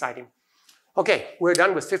really exciting. Okay, we're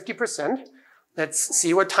done with 50%. Let's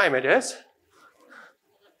see what time it is.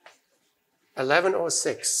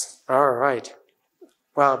 11:06. All right.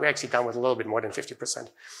 Well, we're actually done with a little bit more than 50%.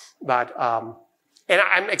 But and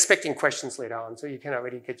I'm expecting questions later on, so you can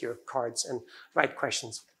already get your cards and write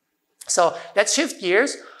questions. So let's shift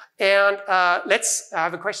gears, and let's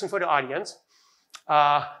have a question for the audience.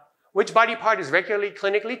 Which body part is regularly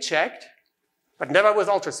clinically checked, but never with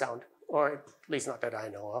ultrasound? Or at least not that I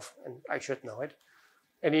know of, and I should know it.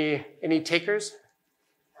 Any takers?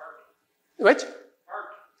 Heart. Which? Heart.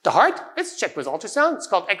 The heart? It's checked with ultrasound. It's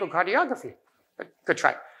called echocardiography. But good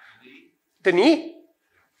try. The knee?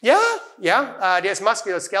 Yeah. There's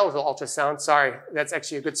musculoskeletal ultrasound. Sorry, that's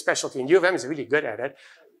actually a good specialty. And U of M is really good at it.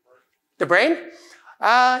 The brain?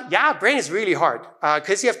 Yeah, brain is really hard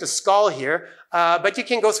because you have the skull here, but you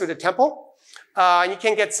can go through the temple. And you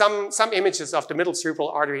can get some images of the middle cerebral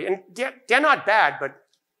artery, and they're not bad, but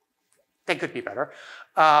they could be better.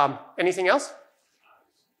 Anything else?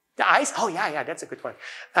 The eyes? Oh, yeah, that's a good one.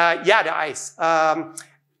 Yeah, the eyes.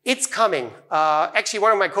 It's coming. Actually,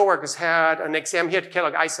 one of my coworkers had an exam here at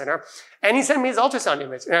Kellogg Eye Center, and he sent me his ultrasound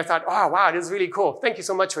image. And I thought, oh, wow, this is really cool. Thank you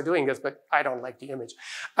so much for doing this, but I don't like the image.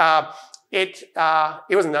 It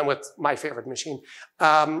wasn't done with my favorite machine.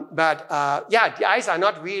 Yeah, the eyes are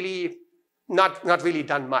not really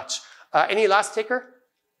done much. Any last taker?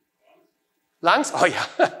 Lungs? Oh,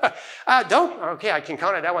 yeah. Don't? Okay, I can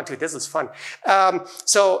count on that one too. This is fun.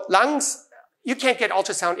 So lungs, you can't get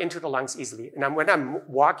ultrasound into the lungs easily. And when I'm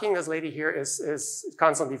walking, this lady here is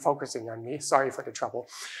constantly focusing on me. Sorry for the trouble.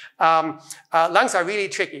 Lungs are really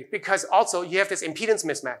tricky because also you have this impedance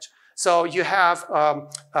mismatch. So you have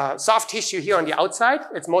soft tissue here on the outside.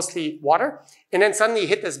 It's mostly water. And then suddenly you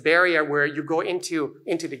hit this barrier where you go into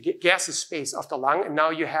the gaseous space of the lung. And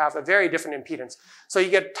now you have a very different impedance. So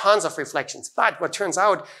you get tons of reflections. But what turns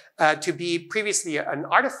out to be previously an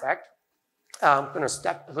artifact, I'm going to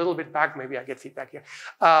step a little bit back. Maybe I get feedback here,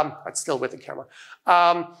 but still with the camera.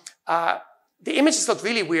 The images look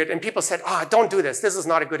really weird, and people said, oh, don't do this. This is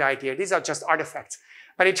not a good idea. These are just artifacts.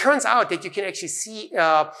 But it turns out that you can actually see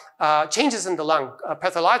changes in the lung,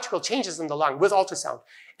 pathological changes in the lung with ultrasound.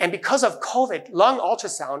 And because of COVID, lung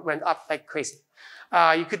ultrasound went up like crazy.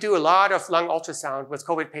 You could do a lot of lung ultrasound with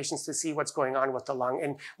COVID patients to see what's going on with the lung,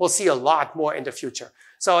 and we'll see a lot more in the future.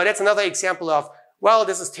 So that's another example of, well,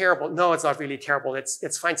 this is terrible. No, it's not really terrible.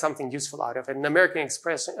 It's find something useful out of it. An American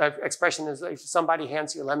expression is if somebody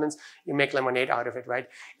hands you lemons, you make lemonade out of it, right?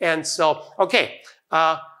 And so, okay,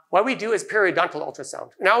 what we do is periodontal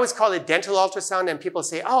ultrasound. And I always call it dental ultrasound, and people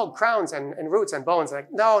say, oh, crowns and roots and bones. Like,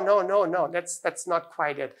 no, that's not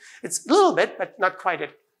quite it. It's a little bit, but not quite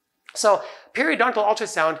it. So periodontal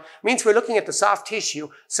ultrasound means we're looking at the soft tissue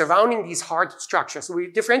surrounding these hard structures. So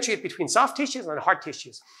we differentiate between soft tissues and hard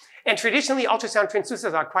tissues. And traditionally, ultrasound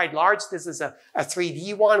transducers are quite large. This is a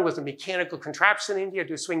 3D one with a mechanical contraption in here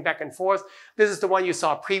to swing back and forth. This is the one you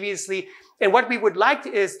saw previously. And what we would like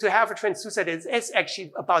is to have a transducer that is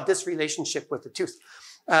actually about this relationship with the tooth.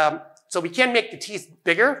 So we can make the teeth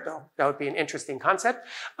bigger, though that would be an interesting concept,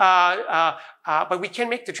 but we can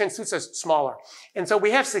make the transducers smaller. And so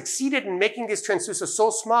we have succeeded in making these transducers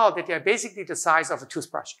so small that they're basically the size of a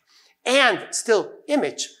toothbrush and still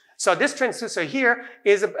image. So this transducer here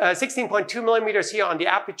is 16.2 millimeters here on the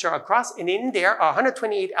aperture across, and in there are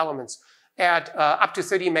 128 elements at up to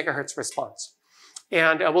 30 megahertz response.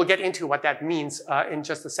 And we'll get into what that means in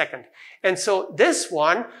just a second. And so this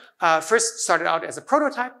one first started out as a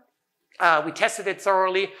prototype. We tested it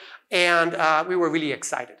thoroughly, and we were really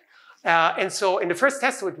excited. And so in the first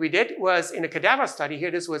test, what we did was in a cadaver study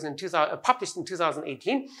here, this was published in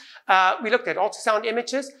 2018, we looked at ultrasound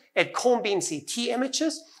images, at cone beam CT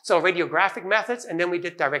images, so radiographic methods, and then we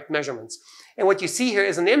did direct measurements. And what you see here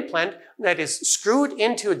is an implant that is screwed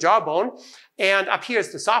into a jawbone, and up here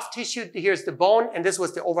is the soft tissue, here's the bone, and this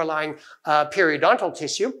was the overlying periodontal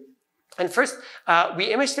tissue. And first,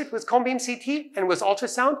 we imaged it with cone beam CT and with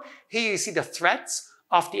ultrasound. Here you see the threads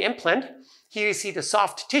of the implant. Here you see the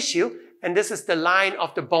soft tissue, and this is the line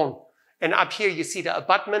of the bone. And up here you see the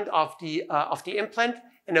abutment of the implant,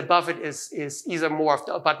 and above it is either more of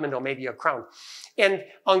the abutment or maybe a crown. And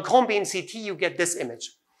on cone beam CT, you get this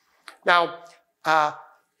image. Now, I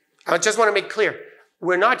just want to make clear,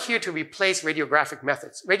 we're not here to replace radiographic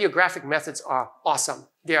methods. Radiographic methods are awesome.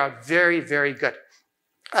 They are very, very good.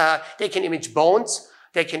 They can image bones.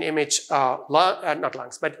 They can image, not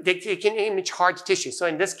lungs, but they can image hard tissue. So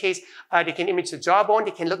in this case, they can image the jawbone.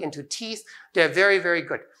 They can look into teeth. They're very, very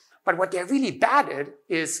good. But what they're really bad at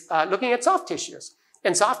is looking at soft tissues.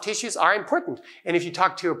 And soft tissues are important. And if you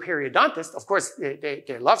talk to a periodontist, of course,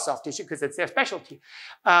 they love soft tissue because it's their specialty.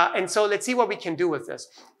 And so let's see what we can do with this.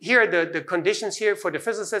 Here are the conditions here for the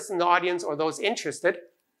physicists in the audience or those interested.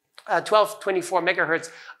 1224 megahertz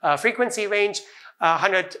frequency range,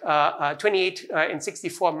 128 and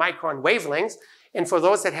 64 micron wavelengths. And for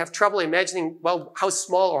those that have trouble imagining, well, how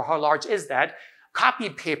small or how large is that? Copy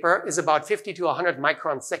paper is about 50 to 100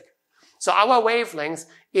 microns thick. So our wavelength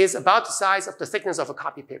is about the size of the thickness of a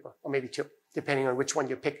copy paper, or maybe 2, depending on which one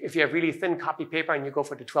you pick. If you have really thin copy paper and you go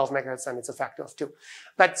for the 12 megahertz, then it's a factor of 2.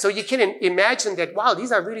 But so you can imagine that, wow,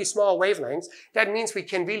 these are really small wavelengths. That means we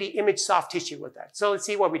can really image soft tissue with that. So let's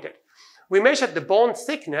see what we did. We measured the bone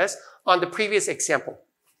thickness on the previous example.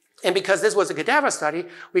 And because this was a cadaver study,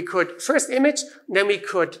 we could first image, then we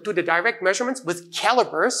could do the direct measurements with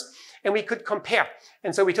calipers, and we could compare.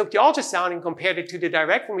 And so we took the ultrasound and compared it to the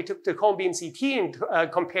direct, and we took the cone beam CT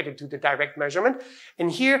and compared it to the direct measurement.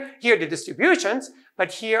 And here are the distributions,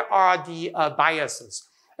 but here are the biases.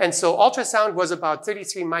 And so ultrasound was about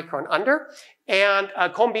 33 micron under, and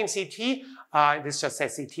cone beam CT, this just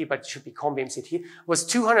says CT, but it should be cone beam CT, was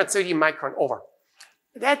 230 micron over.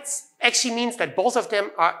 That actually means that both of them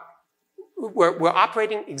were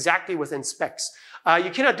operating exactly within specs. You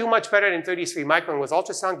cannot do much better than 33 micron with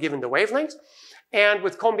ultrasound given the wavelengths. And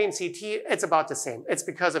with cone beam CT, it's about the same. It's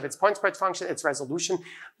because of its point spread function, its resolution.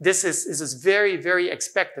 This is very, very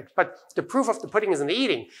expected. But the proof of the pudding is in the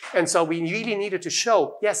eating. And so we really needed to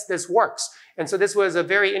show, yes, this works. And so this was a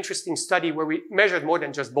very interesting study where we measured more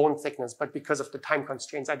than just bone thickness, but because of the time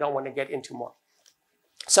constraints, I don't want to get into more.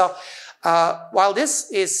 So while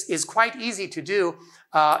this is quite easy to do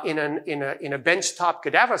in a benchtop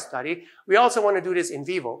cadaver study, we also want to do this in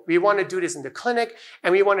vivo. We want to do this in the clinic,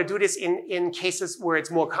 and we want to do this in cases where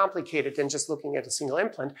it's more complicated than just looking at a single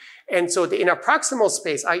implant. And so the interproximal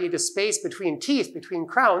space, i.e. the space between teeth, between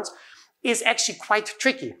crowns, is actually quite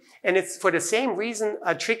tricky. And it's for the same reason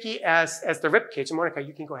tricky as the rib cage. And Monica,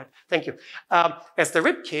 you can go ahead. Thank you. As the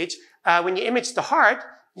rib cage, when you image the heart,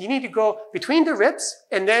 you need to go between the ribs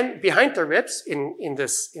and then behind the ribs in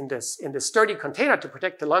this sturdy container to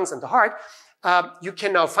protect the lungs and the heart. You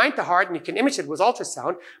can now find the heart and you can image it with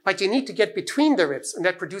ultrasound, but you need to get between the ribs, and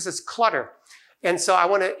that produces clutter. And so I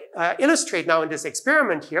want to illustrate now in this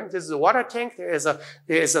experiment here. This is a water tank. There is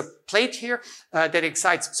a plate here that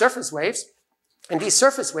excites surface waves. And these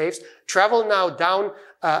surface waves travel now down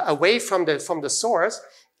away from the source.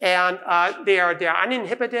 And they are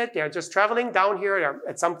uninhibited. They are just traveling down here. They're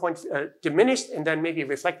at some point diminished and then maybe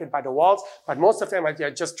reflected by the walls. But most of them are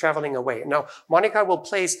just traveling away. Now, Monica will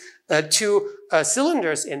place two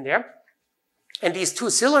cylinders in there. And these two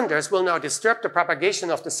cylinders will now disturb the propagation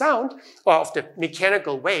of the sound, or of the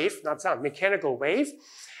mechanical wave, not sound, mechanical wave.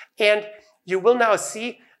 And you will now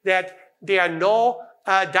see that there are no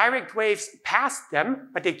direct waves past them,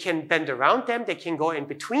 but they can bend around them, they can go in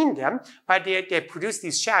between them, but they produce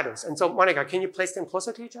these shadows. And so, Monica, can you place them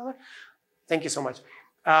closer to each other? Thank you so much.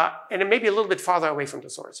 And then maybe a little bit farther away from the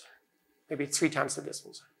source. Maybe 3 times the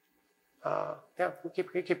distance. Yeah, we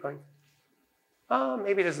keep going.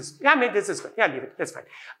 Maybe this is good. Yeah, leave it, that's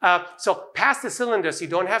fine. So past the cylinders, you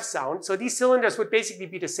don't have sound. So these cylinders would basically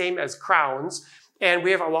be the same as crowns. And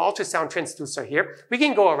we have our ultrasound transducer here. We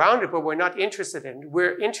can go around it, but we're not interested in it.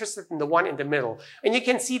 We're interested in the one in the middle. And you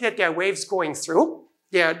can see that there are waves going through.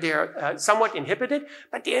 They're somewhat inhibited,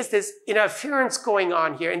 but there's this interference going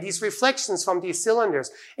on here and these reflections from these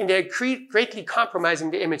cylinders. And they're greatly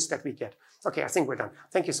compromising the image that we get. Okay, I think we're done.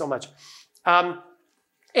 Thank you so much.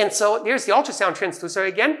 And so there's the ultrasound transducer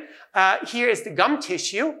again. Here is the gum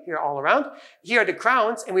tissue, here all around. Here are the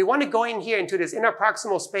crowns, and we want to go in here into this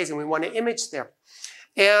interproximal space, and we want to image there.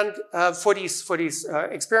 And for these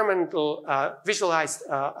experimental visualized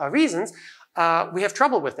reasons, we have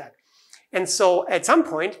trouble with that. And so at some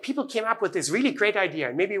point, people came up with this really great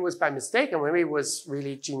idea. Maybe it was by mistake, and maybe it was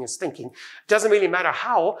really genius thinking. It doesn't really matter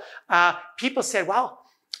how. People said, well,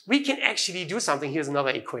 we can actually do something. Here's another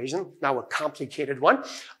equation, now a complicated one.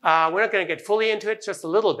 We're not going to get fully into it, just a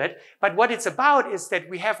little bit. But what it's about is that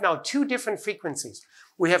we have now 2 different frequencies.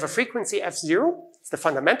 We have a frequency F0, it's the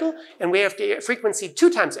fundamental, and we have the frequency 2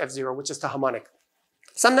 times F0, which is the harmonic.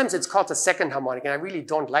 Sometimes it's called the second harmonic, and I really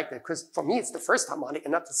don't like that because for me it's the first harmonic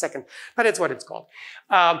and not the second, but it's what it's called.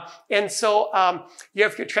 And so you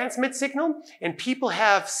have your transmit signal, and people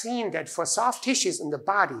have seen that for soft tissues in the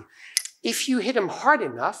body, if you hit them hard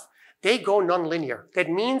enough, they go nonlinear. That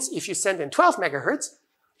means if you send in 12 megahertz,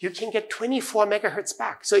 you can get 24 megahertz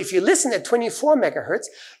back. So if you listen at 24 megahertz,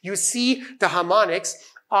 you see the harmonics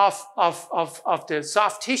of the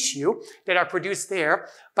soft tissue that are produced there.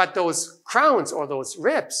 But those crowns or those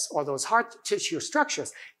ribs or those hard tissue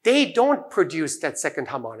structures, they don't produce that second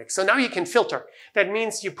harmonic. So now you can filter. That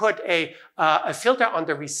means you put a filter on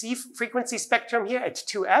the receive frequency spectrum here at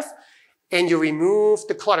 2F, and you remove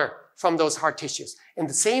the clutter from those hard tissues. In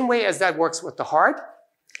the same way as that works with the heart,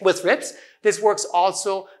 with ribs, this works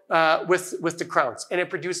also with the crowns, and it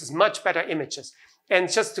produces much better images.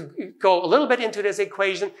 And just to go a little bit into this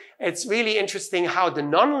equation, it's really interesting how the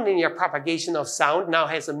nonlinear propagation of sound now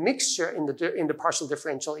has a mixture in the partial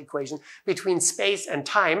differential equation between space and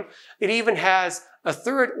time. It even has a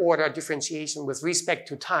 3rd order differentiation with respect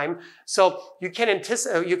to time. So you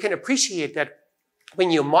can appreciate that when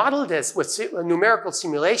you model this with numerical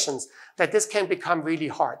simulations, that this can become really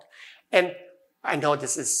hard. And I know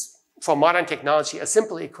this is, for modern technology, a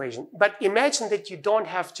simple equation, but imagine that you don't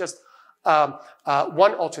have just one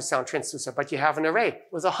ultrasound transducer, but you have an array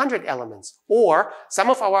with 100 elements. Or some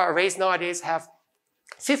of our arrays nowadays have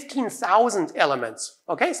 15,000 elements.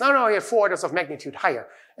 Okay, so now we have 4 orders of magnitude higher.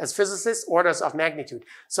 As physicists, orders of magnitude.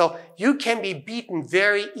 So you can be beaten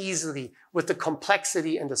very easily with the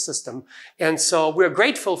complexity in the system. And so we're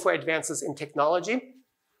grateful for advances in technology,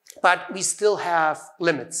 but we still have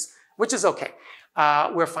limits, which is okay.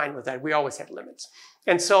 We're fine with that. We always had limits.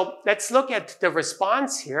 And so let's look at the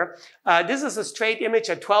response here. This is a straight image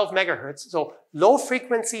at 12 megahertz. So low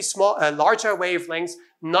frequency, larger wavelengths,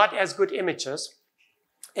 not as good images.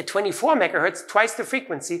 At 24 megahertz, twice the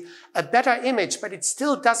frequency, a better image, but it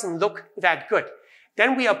still doesn't look that good.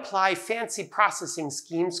 Then we apply fancy processing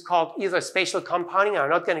schemes called either spatial compounding, I'm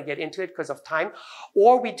not going to get into it because of time,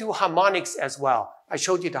 or we do harmonics as well. I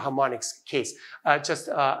showed you the harmonics case, just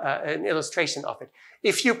an illustration of it.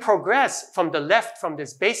 If you progress from the left, from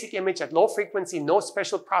this basic image at low frequency, no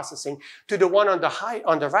special processing, to the one on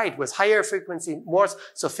the right with higher frequency, more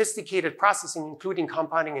sophisticated processing, including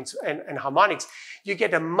compounding and harmonics, you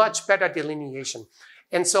get a much better delineation.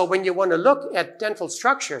 And so when you want to look at dental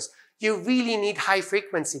structures, you really need high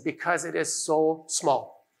frequency because it is so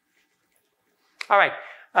small. All right,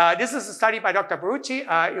 this is a study by Dr. Barucci.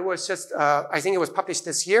 It was just, I think it was published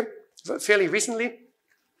this year, fairly recently.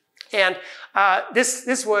 And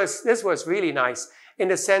this was really nice in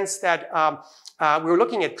the sense that we were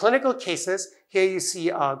looking at clinical cases. Here you see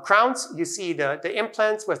crowns, you see the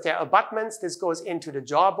implants with their abutments. This goes into the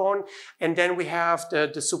jawbone. And then we have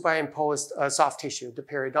the superimposed soft tissue, the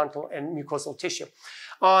periodontal and mucosal tissue.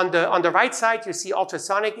 On the right side, you see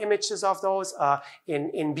ultrasonic images of those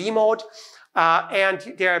in B mode.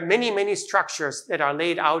 And there are many structures that are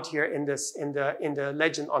laid out here in the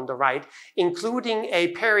legend on the right, including a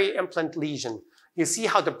peri-implant lesion. You see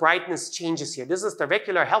how the brightness changes here. This is the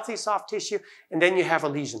regular healthy soft tissue, and then you have a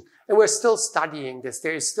lesion. And we're still studying this.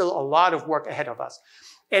 There is still a lot of work ahead of us.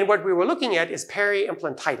 And what we were looking at is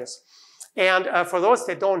peri-implantitis. And for those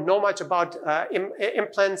that don't know much about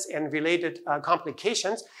implants and related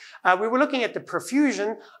complications, we were looking at the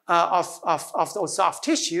perfusion of those soft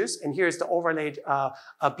tissues. And here's the overlaid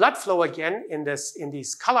blood flow again in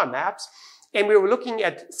these color maps. And we were looking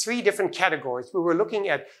at 3 different categories. We were looking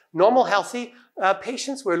at normal healthy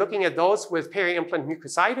patients. We're looking at those with peri-implant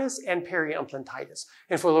mucositis and peri-implantitis.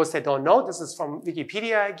 And for those that don't know, this is from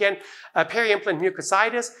Wikipedia again. Peri-implant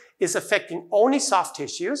mucositis is affecting only soft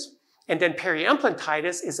tissues. And then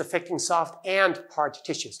peri-implantitis is affecting soft and hard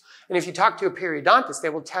tissues. And if you talk to a periodontist, they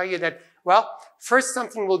will tell you that, well, first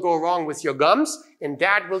something will go wrong with your gums, and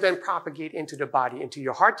that will then propagate into the body, into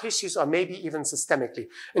your hard tissues, or maybe even systemically.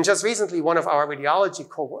 And just recently, one of our radiology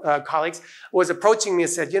colleagues was approaching me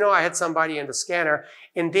and said, you know, I had somebody in the scanner,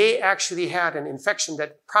 and they actually had an infection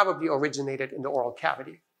that probably originated in the oral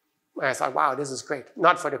cavity. And I thought, wow, this is great.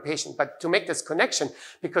 Not for the patient, but to make this connection,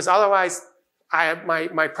 because otherwise,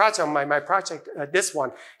 my project, this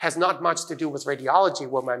one, has not much to do with radiology,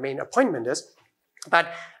 where my main appointment is,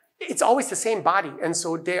 but it's always the same body. And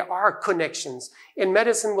so there are connections. And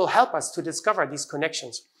medicine will help us to discover these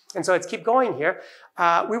connections. And so let's keep going here.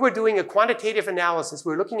 We were doing a quantitative analysis.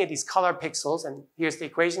 We were looking at these color pixels, and here's the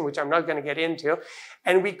equation, which I'm not going to get into.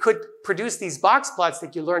 And we could produce these box plots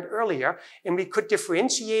that you learned earlier, and we could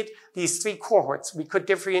differentiate these 3 cohorts. We could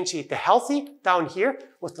differentiate the healthy down here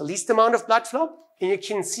with the least amount of blood flow, and you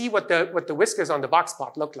can see what the whiskers on the box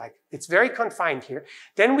plot look like. It's very confined here.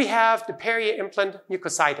 Then we have the peri-implant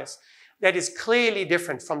mucositis that is clearly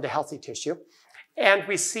different from the healthy tissue, and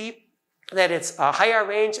we see that it's a higher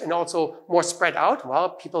range and also more spread out.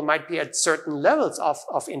 Well, people might be at certain levels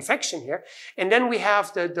of infection here. And then we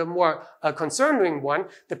have the more concerning one,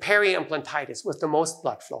 the peri-implantitis with the most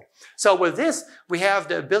blood flow. So with this, we have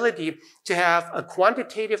the ability to have a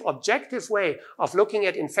quantitative, objective way of looking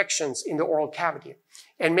at infections in the oral cavity.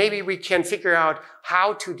 And maybe we can figure out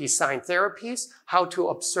how to design therapies, how to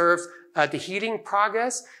observe the healing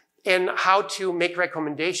progress, and how to make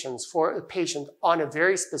recommendations for a patient on a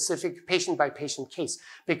very specific patient-by-patient case,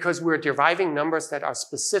 because we're deriving numbers that are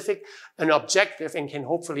specific and objective and can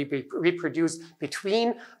hopefully be reproduced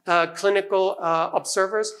between clinical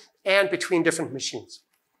observers and between different machines.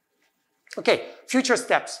 Okay, future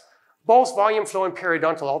steps. Both volume flow and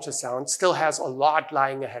periodontal ultrasound still has a lot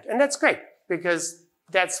lying ahead, and that's great because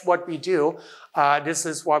that's what we do. This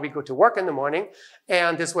is why we go to work in the morning,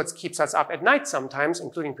 and this is what keeps us up at night sometimes,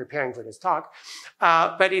 including preparing for this talk.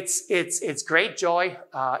 But it's great joy.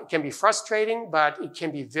 It can be frustrating, but it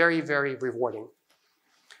can be very, very rewarding.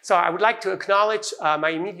 So I would like to acknowledge my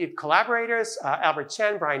immediate collaborators, Albert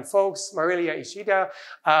Chen, Brian Folks, Marilia Ishida,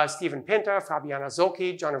 Stephen Pinter, Fabiana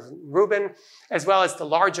Zoki, Jonathan Rubin, as well as the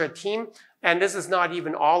larger team. And this is not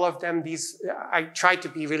even all of them. I tried to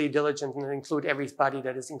be really diligent and include everybody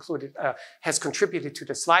that is included, has contributed to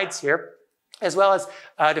the slides here, as well as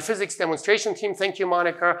the physics demonstration team. Thank you,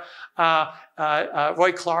 Monica.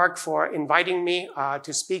 Roy Clark for inviting me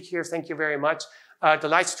to speak here. Thank you very much. The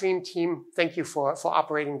live stream team, thank you for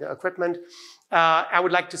operating the equipment. I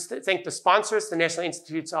would like to thank the sponsors, the National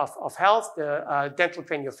Institutes of Health, the Dental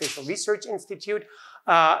Craniofacial Research Institute,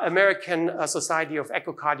 American Society of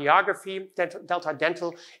Echocardiography, Delta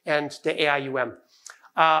Dental, and the AIUM.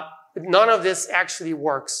 None of this actually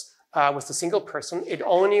works with a single person. It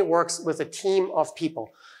only works with a team of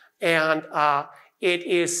people. And it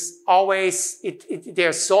is always, there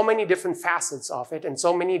are so many different facets of it and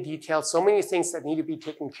so many details, so many things that need to be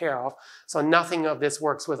taken care of. So nothing of this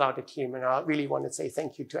works without a team. And I really want to say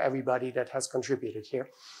thank you to everybody that has contributed here.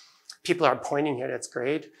 People are pointing here, that's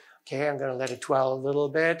great. Okay, I'm gonna let it dwell a little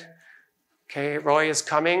bit. Okay, Roy is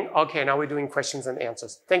coming. Okay, now we're doing questions and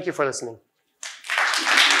answers. Thank you for listening.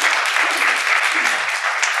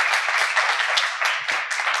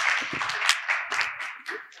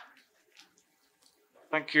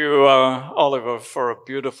 Thank you, Oliver, for a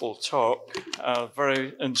beautiful talk,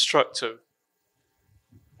 very instructive.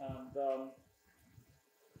 And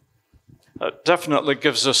it definitely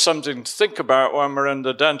gives us something to think about when we're in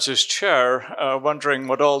the dentist chair, wondering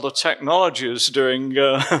what all the technology is doing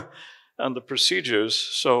and the procedures.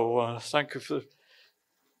 So thank you for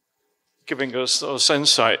giving us those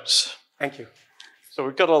insights. Thank you. So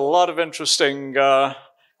we've got a lot of interesting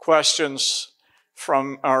questions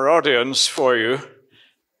from our audience for you.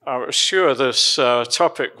 I was sure this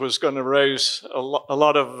topic was going to raise a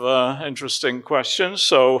lot of interesting questions,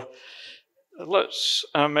 so let's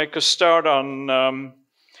make a start on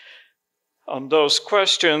those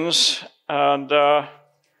questions. And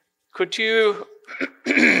could you,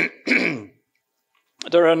 there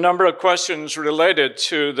are a number of questions related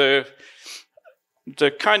to the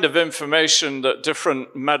kind of information that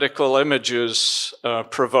different medical images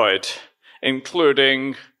provide,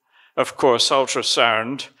 including, of course,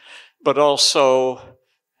 ultrasound, but also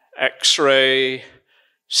X-ray,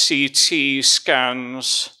 CT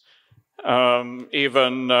scans,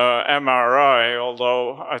 even MRI,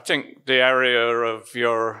 although I think the area of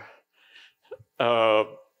your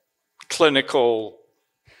clinical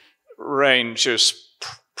range is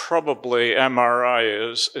probably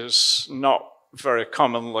MRI is not very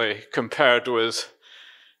commonly compared with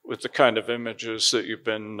the kind of images that you've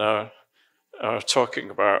been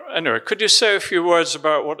talking about. Anyway, could you say a few words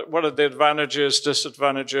about what are the advantages,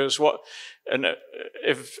 disadvantages, and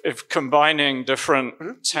if combining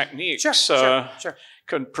different techniques Sure.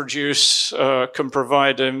 can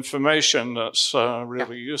provide information that's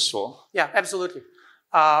really useful? Yeah, absolutely.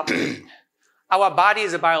 Our body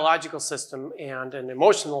is a biological system and an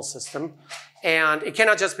emotional system, and it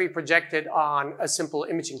cannot just be projected on a simple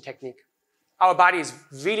imaging technique. Our body is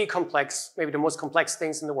really complex, maybe the most complex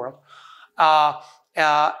things in the world.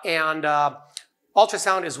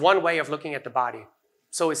 Ultrasound is one way of looking at the body.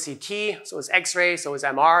 So is CT, so is X-ray, so is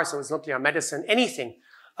MR, so is nuclear medicine, anything.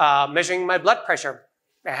 Measuring my blood pressure.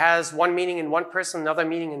 It has one meaning in one person, another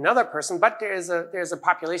meaning in another person, but there's a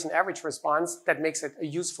population average response that makes it a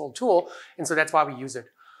useful tool, and so that's why we use it.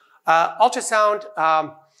 Ultrasound,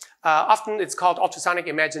 often it's called ultrasonic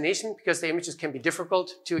imagination because the images can be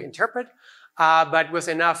difficult to interpret. But with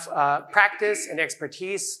enough practice and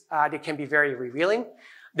expertise, they can be very revealing.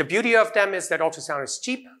 The beauty of them is that ultrasound is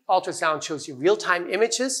cheap. Ultrasound shows you real-time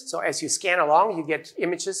images. So as you scan along, you get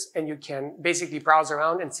images and you can basically browse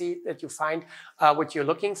around and see that you find what you're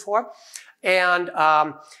looking for. And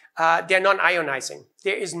they're non-ionizing.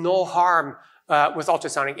 There is no harm with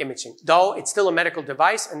ultrasonic imaging, though it's still a medical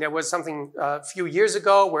device. And there was something a few years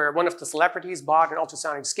ago where one of the celebrities bought an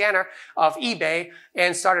ultrasonic scanner off eBay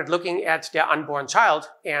and started looking at their unborn child.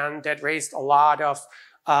 And that raised a lot of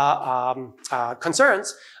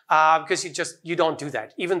concerns because you don't do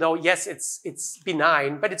that. Even though, yes, it's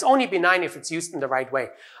benign, but it's only benign if it's used in the right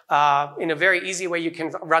way. In a very easy way, you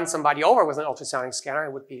can run somebody over with an ultrasonic scanner.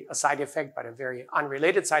 It would be a side effect, but a very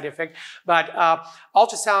unrelated side effect. But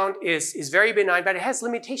ultrasound is very benign, but it has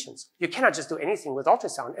limitations. You cannot just do anything with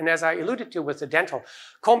ultrasound. And as I alluded to with the dental,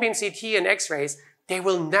 cone beam CT and X-rays, they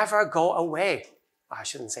will never go away. I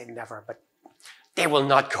shouldn't say never, but they will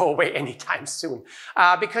not go away anytime soon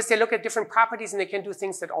because they look at different properties and they can do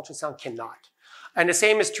things that ultrasound cannot. And the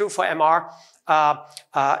same is true for MR.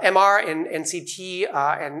 MR and CT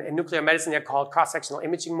and nuclear medicine, they're called cross-sectional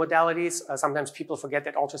imaging modalities. Sometimes people forget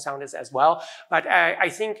that ultrasound is as well. But I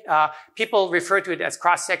think people refer to it as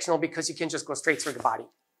cross-sectional because you can just go straight through the body.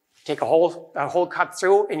 Take a whole cut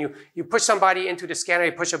through and you push somebody into the scanner,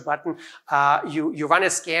 you push a button, you run a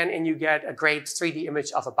scan and you get a great 3D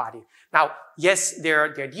image of a body. Now, yes, there are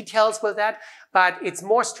details with that, but it's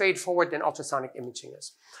more straightforward than ultrasonic imaging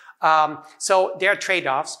is. So there are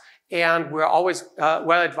trade-offs, and we're always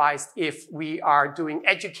well advised if we are doing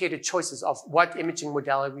educated choices of what imaging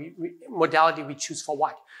modality we choose for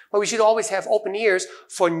what. But we should always have open ears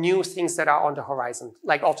for new things that are on the horizon,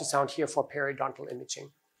 like ultrasound here for periodontal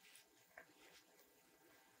imaging.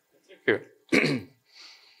 Thank you.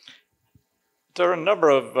 There are a number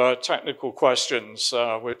of technical questions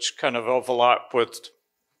which kind of overlap with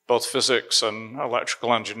both physics and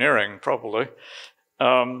electrical engineering, probably.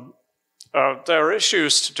 There are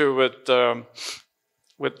issues to do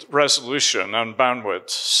with resolution and bandwidth.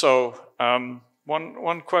 So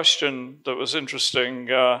one question that was interesting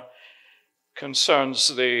concerns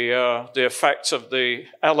the effect of the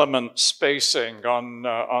element spacing on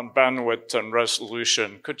bandwidth and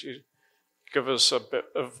resolution. Could you give us a bit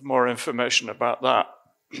of more information about that?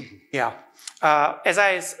 Yeah. As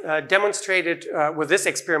I demonstrated with this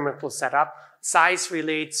experimental setup, size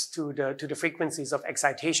relates to the frequencies of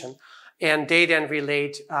excitation, and they then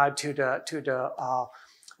relate to the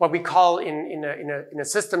what we call in a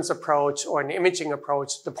systems approach or an imaging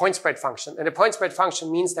approach, the point spread function. And the point spread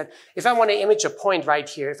function means that if I want to image a point right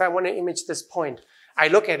here, if I want to image this point, I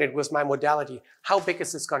look at it with my modality. How big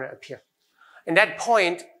is this going to appear? And that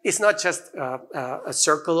point is not just a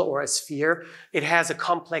circle or a sphere. It has a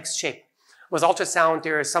complex shape. With ultrasound,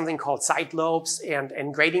 there is something called side lobes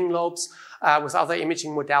and grading lobes, with other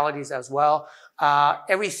imaging modalities as well.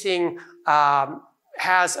 Everything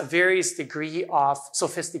has a various degree of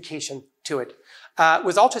sophistication to it.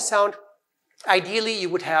 With ultrasound, ideally, you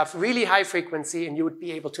would have really high frequency and you would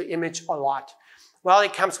be able to image a lot. Well,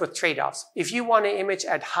 it comes with trade-offs. If you want to image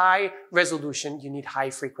at high resolution, you need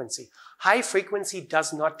high frequency. High frequency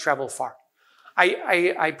does not travel far.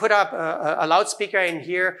 I put up a loudspeaker in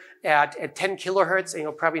here at 10 kilohertz and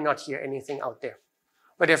you'll probably not hear anything out there.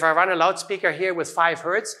 But if I run a loudspeaker here with 5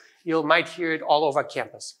 hertz, you might hear it all over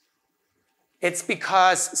campus. It's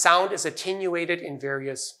because sound is attenuated in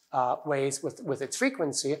various ways with its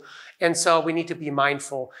frequency. And so we need to be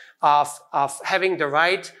mindful of having the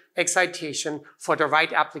right excitation for the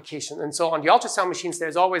right application. And so on the ultrasound machines,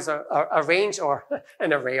 there's always a range or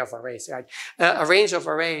an array of arrays, right? A range of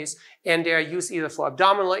arrays, and they're used either for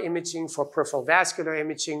abdominal imaging, for peripheral vascular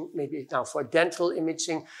imaging, maybe now for dental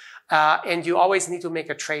imaging. And you always need to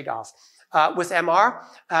make a trade-off. With MR,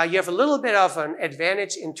 you have a little bit of an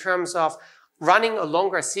advantage in terms of running a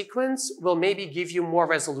longer sequence will maybe give you more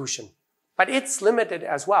resolution, but it's limited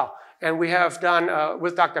as well. And we have done,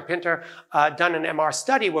 with Dr. Pinter, done an MR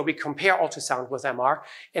study where we compare ultrasound with MR.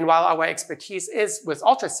 And while our expertise is with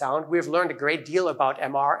ultrasound, we've learned a great deal about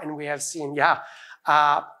MR, and we have seen,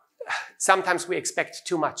 sometimes we expect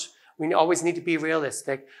too much. We always need to be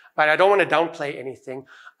realistic, but I don't want to downplay anything.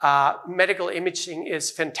 Medical imaging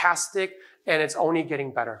is fantastic, and it's only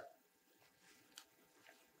getting better.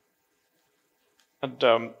 And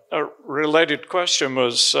a related question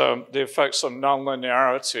was the effects of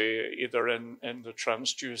nonlinearity, either in the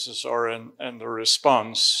transducers or in the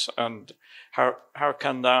response, and how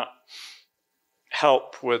can that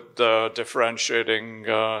help with differentiating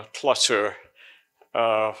clutter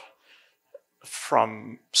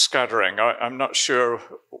from scattering? I'm not sure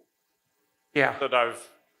that I've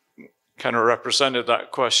kind of represented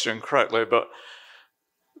that question correctly, but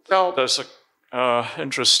so there's a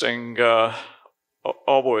interesting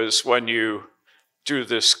always when you do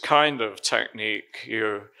this kind of technique,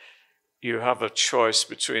 you have a choice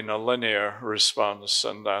between a linear response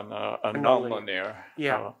and then a nonlinear.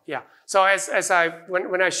 Yeah. So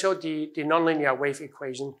when I showed the nonlinear wave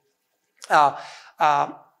equation,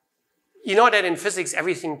 you know that in physics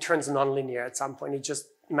everything turns nonlinear at some point. It just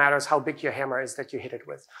matters how big your hammer is that you hit it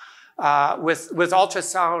with. With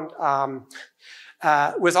ultrasound,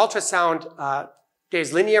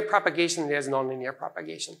 there's linear propagation, there's nonlinear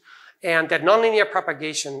propagation. And that nonlinear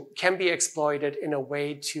propagation can be exploited in a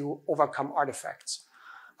way to overcome artifacts.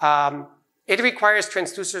 It requires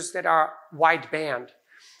transducers that are wide band.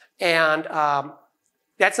 And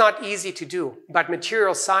that's not easy to do, but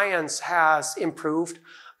material science has improved.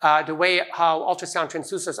 The way how ultrasound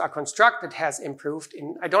transducers are constructed has improved.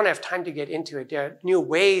 And I don't have time to get into it. There are new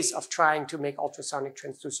ways of trying to make ultrasonic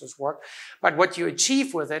transducers work. But what you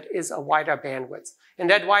achieve with it is a wider bandwidth. And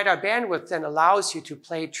that wider bandwidth then allows you to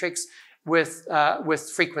play tricks with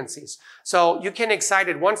frequencies. So you can excite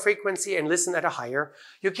at one frequency and listen at a higher.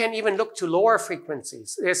 You can even look to lower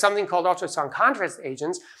frequencies. There's something called ultrasound contrast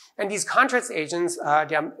agents. And these contrast agents,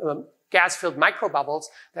 they're gas-filled microbubbles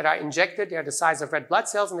that are injected. They're the size of red blood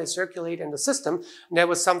cells and they circulate in the system. And that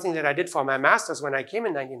was something that I did for my master's when I came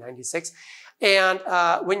in 1996. And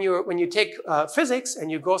when you take physics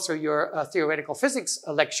and you go through your theoretical physics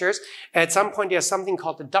lectures, at some point there's something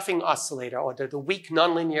called the Duffing oscillator, or the weak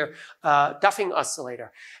nonlinear Duffing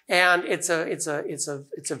oscillator. And it's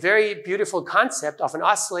a very beautiful concept of an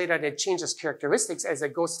oscillator that changes characteristics as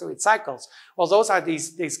it goes through its cycles. Well, those are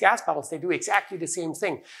these gas bubbles. They do exactly the same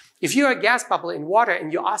thing. If you're a gas bubble in water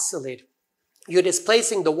and you oscillate, you're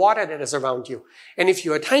displacing the water that is around you. And if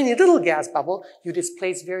you're a tiny little gas bubble, you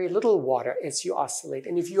displace very little water as you oscillate.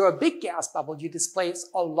 And if you're a big gas bubble, you displace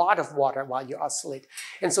a lot of water while you oscillate.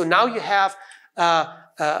 And so now you have,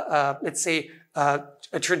 let's say,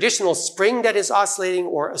 a traditional spring that is oscillating,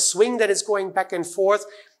 or a swing that is going back and forth,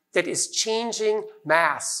 that is changing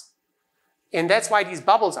mass. And that's why these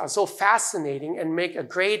bubbles are so fascinating and make a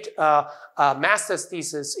great master's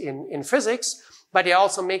thesis in physics. But they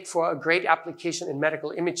also make for a great application in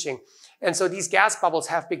medical imaging. And so these gas bubbles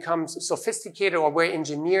have become sophisticated, or were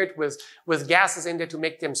engineered with gases in there to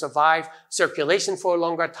make them survive circulation for a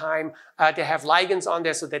longer time. They have ligands on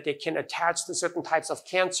there so that they can attach to certain types of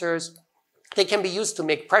cancers. They can be used to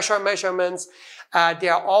make pressure measurements.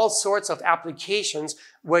 There are all sorts of applications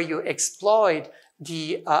where you exploit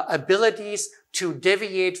the abilities to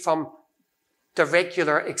deviate from the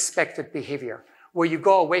regular expected behavior. Where you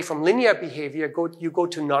go away from linear behavior, you go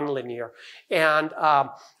to nonlinear. And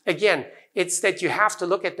again, it's that you have to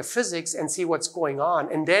look at the physics and see what's going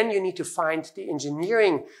on. And then you need to find the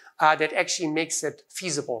engineering that actually makes it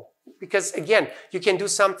feasible. Because again, you can do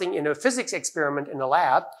something in a physics experiment in a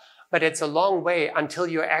lab, but it's a long way until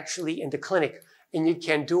you're actually in the clinic. And you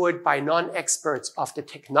can do it by non-experts of the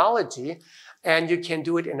technology. And you can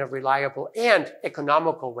do it in a reliable and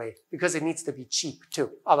economical way, because it needs to be cheap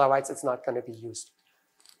too. Otherwise, it's not going to be used.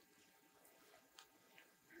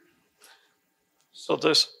 So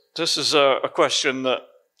this is a question that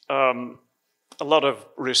a lot of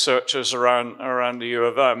researchers around the U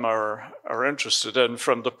of M are interested in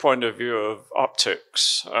from the point of view of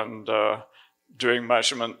optics and doing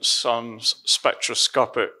measurements on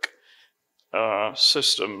spectroscopic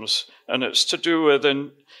systems. And it's to do with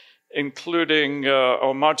including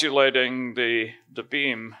or modulating the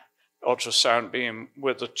beam, ultrasound beam,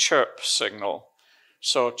 with a chirp signal.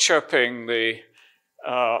 So chirping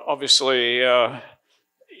obviously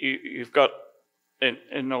you've got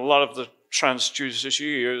in a lot of the transducers you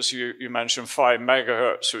use, you mentioned 5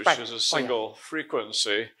 megahertz, which is a single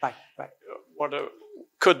frequency. Right.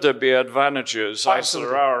 Could there be advantages, as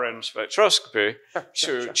there are in spectroscopy,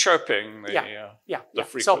 to chirping the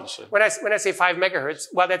frequency? So when I say 5 megahertz,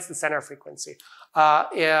 well, that's the center frequency.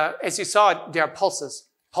 As you saw, there are pulses.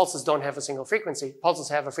 Pulses don't have a single frequency. Pulses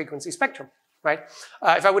have a frequency spectrum, right?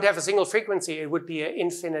 If I would have a single frequency, it would be an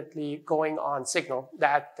infinitely going on signal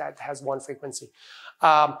that has one frequency.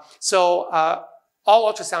 So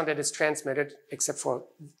all ultrasound that is transmitted, except for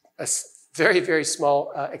a very, very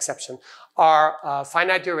small exception, are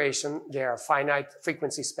finite duration. They are finite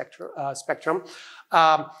frequency spectrum.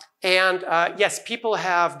 Yes, people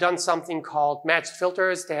have done something called matched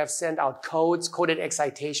filters. They have sent out codes, coded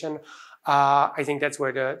excitation. I think that's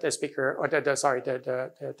where the speaker, or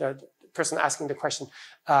the person asking the question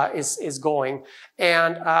is going.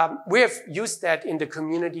 And we have used that in the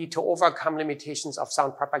community to overcome limitations of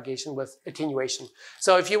sound propagation with attenuation.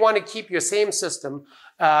 So if you want to keep your same system,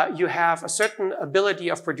 you have a certain ability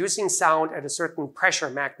of producing sound at a certain pressure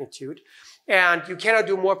magnitude. And you cannot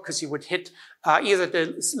do more because you would hit either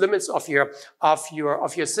the limits of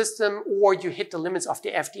your system, or you hit the limits of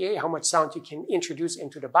the FDA, how much sound you can introduce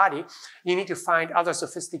into the body. You need to find other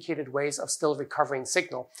sophisticated ways of still recovering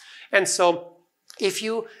signal. And so if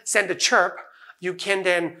you send a chirp, you can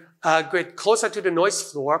then get closer to the noise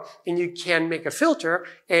floor, and you can make a filter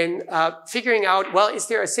and figuring out, well, is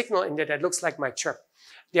there a signal in there that looks like my chirp?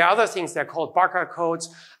 There are other things that are called Barker codes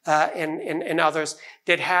and others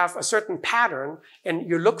that have a certain pattern, and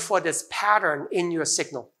you look for this pattern in your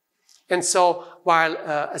signal. And so while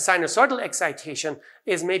a sinusoidal excitation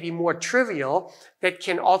is maybe more trivial, that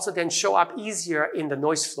can also then show up easier in the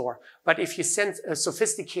noise floor. But if you send a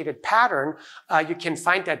sophisticated pattern, you can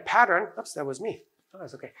find that pattern. Oops, that was me. Oh,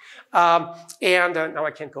 that's okay. Now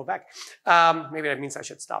I can't go back. Maybe that means I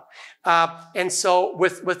should stop. And so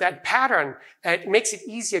with that pattern, it makes it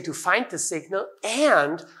easier to find the signal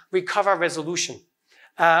and recover resolution.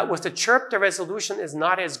 With the chirp, the resolution is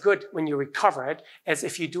not as good when you recover it as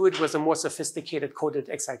if you do it with a more sophisticated coded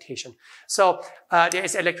excitation. So there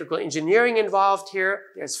is electrical engineering involved here.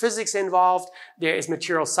 There's physics involved. There is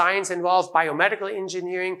material science involved, biomedical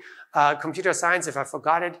engineering, computer science, if I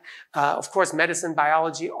forgot it. Of course, medicine,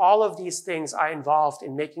 biology, all of these things are involved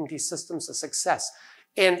in making these systems a success.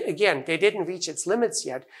 And again, they didn't reach its limits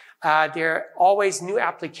yet. There are always new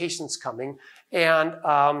applications coming, and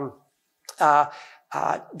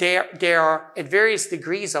they are at various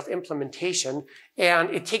degrees of implementation. And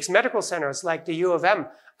it takes medical centers like the U of M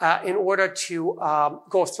in order to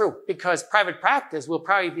go through, because private practice will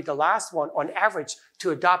probably be the last one on average to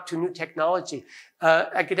adopt to new technology.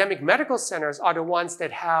 Academic medical centers are the ones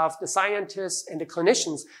that have the scientists and the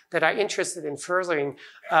clinicians that are interested in furthering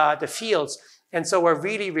the fields. And so we're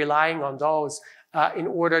really relying on those in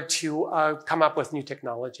order to come up with new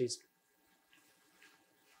technologies.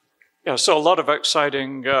 Yeah, so a lot of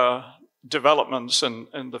exciting developments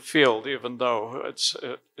in the field, even though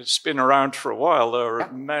it's been around for a while. There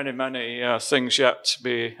are many things yet to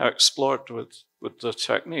be explored with the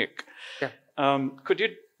technique. Yeah. Could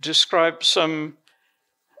you describe some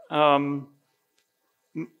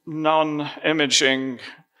non-imaging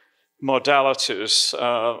modalities?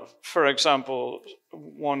 For example,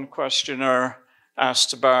 one questioner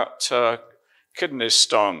asked about kidney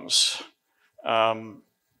stones.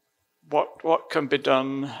 What can be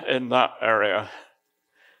done in that area?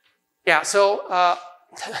 Yeah, so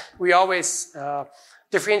we always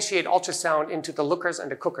differentiate ultrasound into the lookers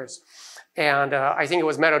and the cookers. And I think it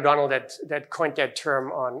was Matt O'Donnell that coined that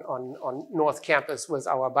term on North Campus with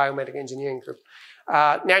our biomedical engineering group.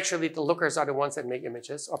 Naturally, the lookers are the ones that make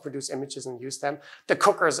images or produce images and use them. The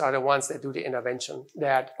cookers are the ones that do the intervention,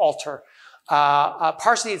 that alter.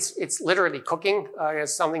 Partially, it's literally cooking.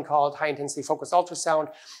 There's something called high-intensity focused ultrasound,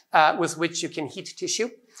 with which you can heat tissue,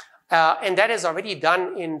 and that is already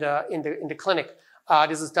done in the clinic.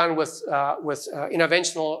 This is done with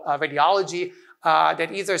interventional radiology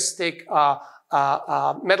that either stick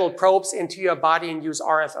metal probes into your body and use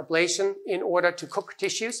RF ablation in order to cook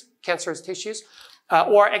tissues, cancerous tissues.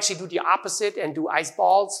 Or actually do the opposite and do ice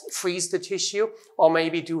balls, freeze the tissue, or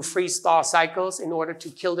maybe do freeze-thaw cycles in order to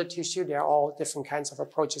kill the tissue. They're all different kinds of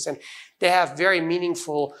approaches, and they have very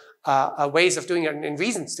meaningful ways of doing it and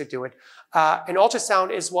reasons to do it. An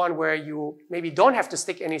ultrasound is one where you maybe don't have to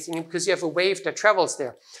stick anything in because you have a wave that travels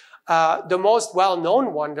there. The most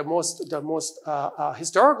well-known one, the most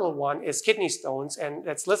historical one is kidney stones, and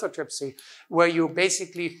that's lithotripsy, where you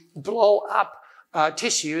basically blow up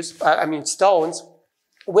stones,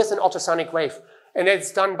 with an ultrasonic wave, and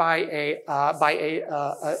it's done by a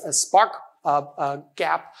spark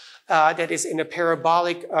gap that is in a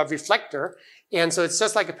parabolic reflector, and so it's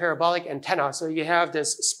just like a parabolic antenna. So you have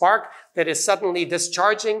this spark that is suddenly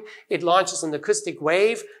discharging. It launches an acoustic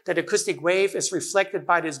wave. That acoustic wave is reflected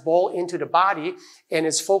by this ball into the body and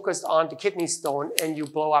is focused on the kidney stone, and you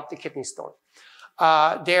blow up the kidney stone.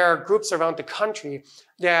 There are groups around the country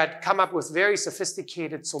that come up with very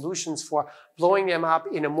sophisticated solutions for blowing them up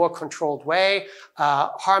in a more controlled way,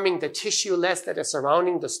 harming the tissue less that is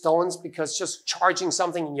surrounding the stones, because just charging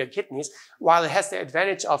something in your kidneys, while it has the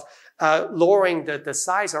advantage of lowering the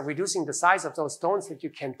size or reducing the size of those stones that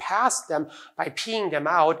you can pass them by peeing them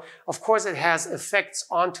out, of course it has effects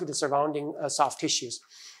onto the surrounding soft tissues.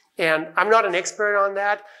 And I'm not an expert on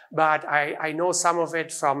that, but I know some of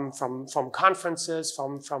it from conferences,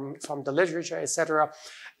 from the literature, etc.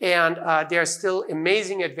 And there are still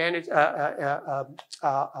amazing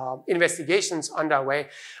investigations underway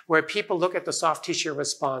where people look at the soft tissue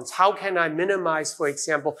response. How can I minimize, for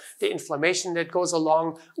example, the inflammation that goes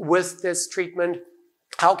along with this treatment?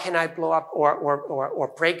 How can I blow up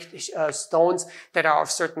or break stones that are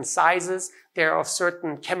of certain sizes? They're of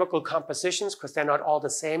certain chemical compositions because they're not all the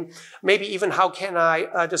same. Maybe even how can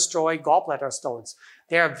I destroy gallbladder stones?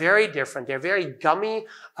 They are very different. They're very gummy.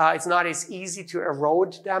 It's not as easy to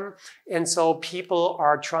erode them. And so people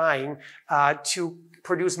are trying to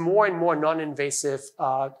produce more and more non-invasive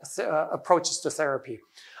approaches to therapy.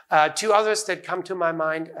 Two others that come to my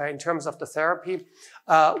mind in terms of the therapy.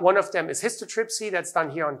 One of them is histotripsy, that's done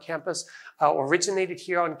here on campus, originated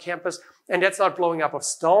here on campus. And that's not blowing up of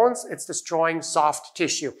stones, it's destroying soft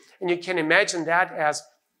tissue. And you can imagine that as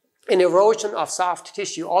an erosion of soft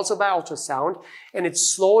tissue, also by ultrasound, and it's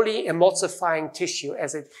slowly emulsifying tissue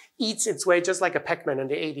as it eats its way, just like a Pac-Man in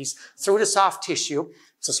the 80s, through the soft tissue.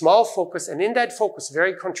 It's a small focus, and in that focus,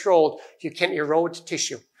 very controlled, you can erode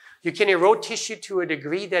tissue. You can erode tissue to a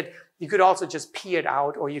degree that you could also just pee it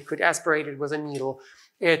out, or you could aspirate it with a needle.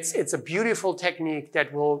 It's a beautiful technique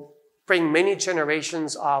that will bring many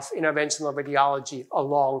generations of interventional radiology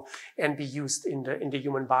along and be used in the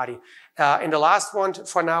human body. And the last one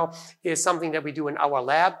for now is something that we do in our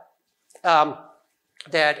lab.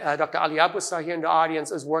 that Dr. Ali Aboussa here in the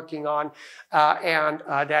audience is working on, and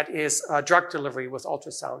that is drug delivery with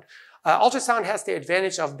ultrasound. Ultrasound has the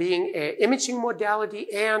advantage of being an imaging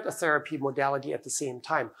modality and a therapy modality at the same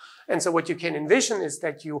time. And so what you can envision is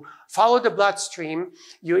that you follow the bloodstream,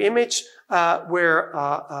 you image where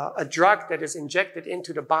a drug that is injected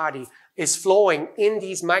into the body is flowing in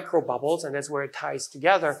these microbubbles, and that's where it ties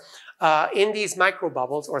together, in these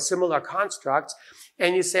microbubbles or similar constructs.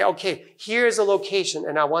 And you say, okay, here's a location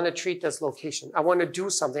and I want to treat this location. I want to do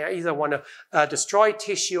something. I either want to destroy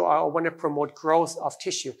tissue or I want to promote growth of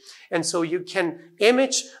tissue. And so you can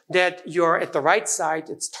image that you're at the right site,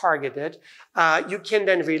 it's targeted. You can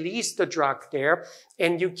then release the drug there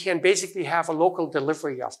and you can basically have a local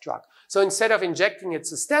delivery of drug. So instead of injecting it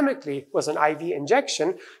systemically with an IV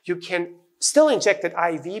injection, you can still injected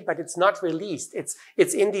IV, but it's not released. It's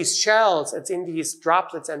in these shells, it's in these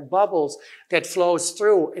droplets and bubbles that flows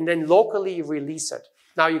through and then locally release it.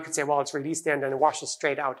 Now you could say, well, it's released there and then it washes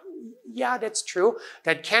straight out. Yeah, that's true.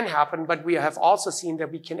 That can happen, but we have also seen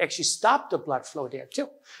that we can actually stop the blood flow there too.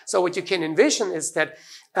 So what you can envision is that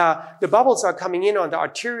the bubbles are coming in on the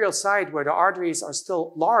arterial side where the arteries are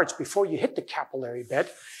still large before you hit the capillary bed.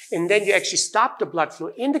 And then you actually stop the blood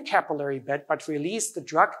flow in the capillary bed, but release the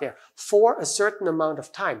drug there for a certain amount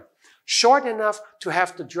of time. Short enough to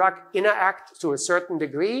have the drug interact to a certain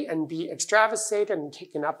degree and be extravasated and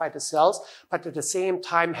taken up by the cells, but at the same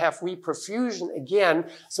time have reperfusion again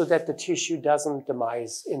so that the tissue doesn't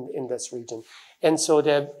demise in this region. And so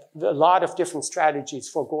there are a lot of different strategies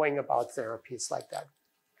for going about therapies like that.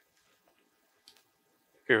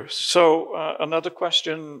 Here. So another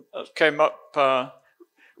question came up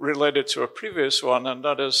related to a previous one, and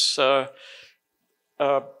that is,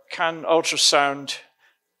 can ultrasound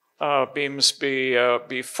beams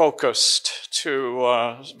be focused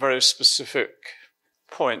to very specific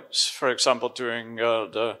points? For example, during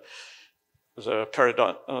the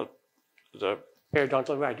periodontal,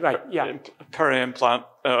 right, yeah, peri-implant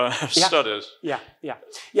studies.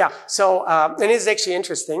 Yeah. So, and it is actually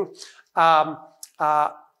interesting.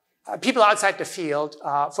 People outside the field,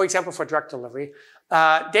 for example, for drug delivery,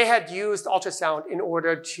 they had used ultrasound in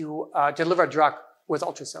order to deliver drug with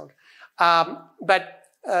ultrasound. But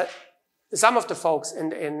some of the folks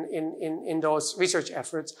in those research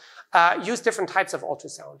efforts use different types of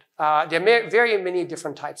ultrasound. There are very many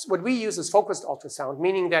different types. What we use is focused ultrasound,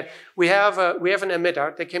 meaning that we have an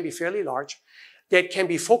emitter that can be fairly large, that can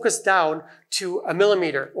be focused down to a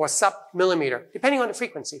millimeter or sub-millimeter, depending on the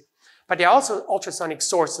frequency. But there are also ultrasonic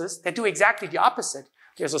sources that do exactly the opposite.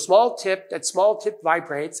 There's a small tip, that small tip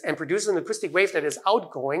vibrates and produces an acoustic wave that is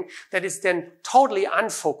outgoing, that is then totally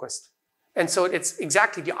unfocused. And so it's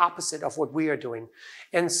exactly the opposite of what we are doing.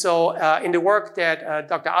 And so in the work that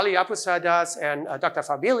Dr. Ali Aboussa does and Dr.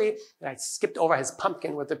 Fabili, I skipped over his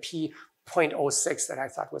pumpkin with the P.06 that I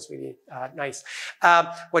thought was really nice.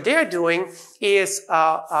 What they're doing is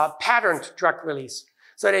patterned drug release.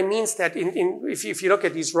 So that means that if you look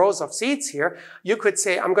at these rows of seeds here, you could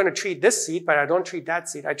say, I'm going to treat this seed, but I don't treat that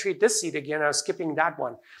seed. I treat this seed again, I'm skipping that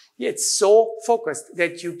one. It's so focused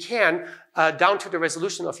that you can, down to the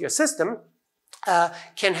resolution of your system,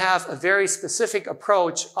 can have a very specific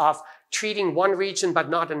approach of treating one region but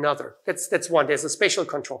not another. That's one. There's a spatial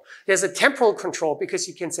control. There's a temporal control because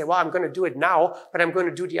you can say, well, I'm going to do it now, but I'm going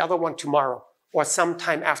to do the other one tomorrow or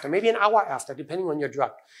sometime after, maybe an hour after, depending on your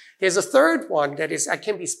drug. There's a third one that is, I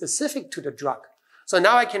can be specific to the drug. So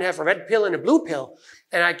now I can have a red pill and a blue pill,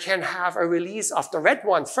 and I can have a release of the red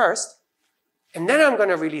one first, and then I'm going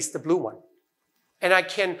to release the blue one. And I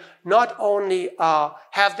can not only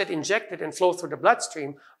have that injected and flow through the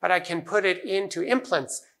bloodstream, but I can put it into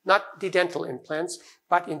implants, not the dental implants,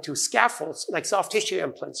 but into scaffolds, like soft tissue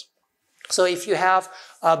implants. So if you have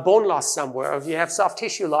bone loss somewhere, or if you have soft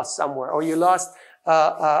tissue loss somewhere, or you lost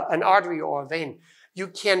an artery or a vein, you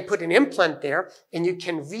can put an implant there and you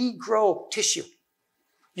can regrow tissue.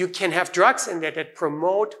 You can have drugs in there that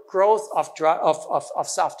promote growth of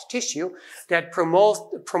soft tissue, that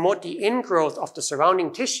promote the ingrowth of the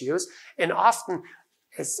surrounding tissues. And often,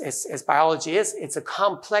 as biology is, it's a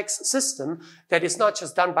complex system that is not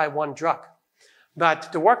just done by one drug.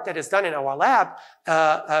 But the work that is done in our lab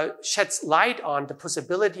sheds light on the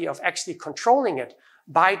possibility of actually controlling it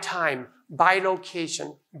by time, by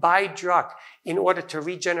location, by drug, in order to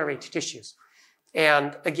regenerate tissues.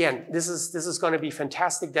 And again, this is going to be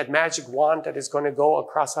fantastic, that magic wand that is going to go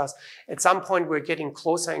across us. At some point, we're getting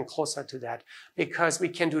closer and closer to that because we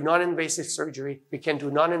can do non-invasive surgery. We can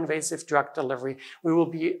do non-invasive drug delivery. We will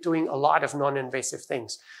be doing a lot of non-invasive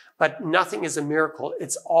things. But nothing is a miracle.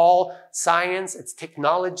 It's all science, it's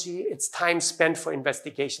technology, it's time spent for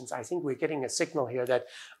investigations. I think we're getting a signal here that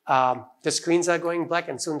the screens are going black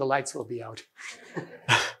and soon the lights will be out.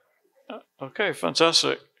 Okay,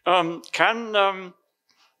 fantastic. Let's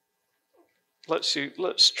see,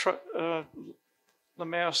 let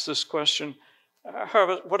me ask this question.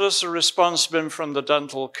 What has the response been from the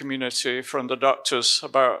dental community, from the doctors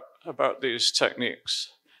about these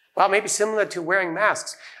techniques? Well, maybe similar to wearing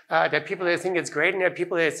masks. There are people that think it's great, and there are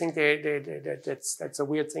people that think that's a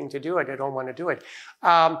weird thing to do, and they don't want to do it.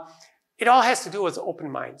 It all has to do with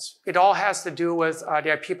open minds. It all has to do with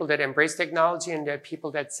there are people that embrace technology, and there are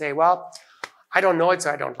people that say, well, I don't know it, so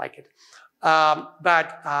I don't like it.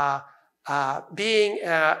 But being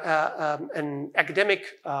an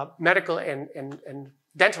academic medical and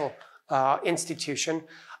dental institution,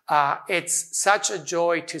 it's such a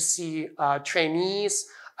joy to see trainees,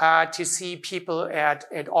 to see people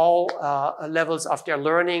at all levels of their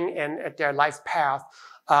learning and at their life path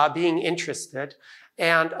being interested.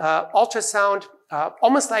 And ultrasound,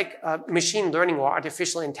 almost like machine learning or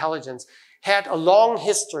artificial intelligence, had a long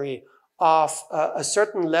history of a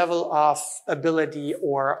certain level of ability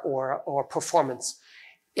or performance.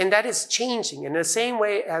 And that is changing. In the same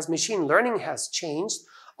way as machine learning has changed,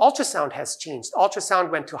 ultrasound has changed. Ultrasound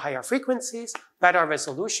went to higher frequencies, better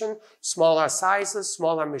resolution, smaller sizes,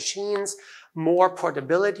 smaller machines, more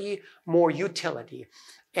portability, more utility.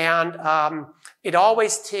 And it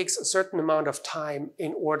always takes a certain amount of time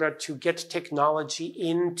in order to get technology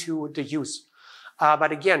into the use.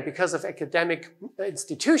 But again, because of academic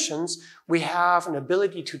institutions, we have an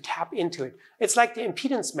ability to tap into it. It's like the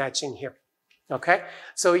impedance matching here, okay?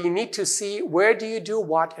 So you need to see where do you do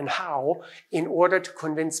what and how in order to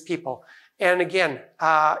convince people. And again,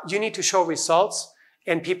 you need to show results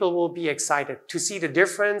and people will be excited. To see the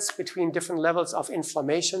difference between different levels of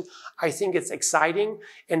inflammation, I think it's exciting.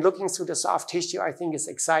 And looking through the soft tissue, I think it's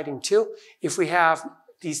exciting too. If we have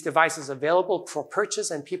these devices available for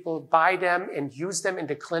purchase and people buy them and use them in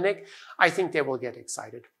the clinic, I think they will get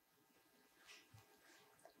excited.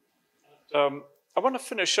 I want to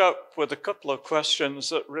finish up with a couple of questions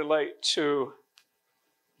that relate to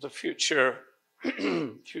the future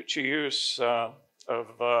use of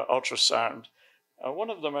ultrasound.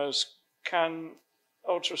 One of them is, can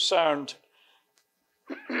ultrasound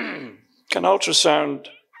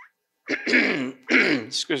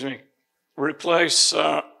excuse me, replace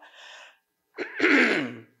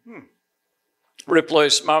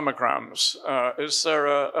replace mammograms? Is there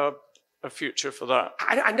a future for that?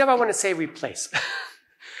 I never want to say replace.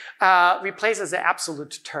 Replace is an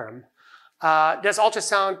absolute term. Does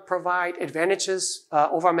ultrasound provide advantages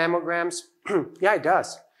over mammograms? Yeah, it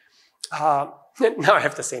does. Now I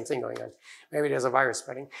have the same thing going on. Maybe there's a virus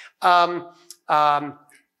spreading.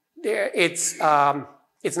 It's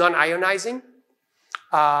non-ionizing.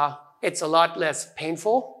 It's a lot less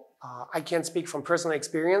painful. I can't speak from personal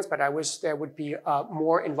experience, but I wish there would be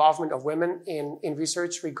more involvement of women in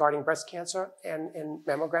research regarding breast cancer and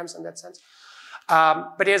mammograms in that sense.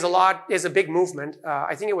 But there's a big movement.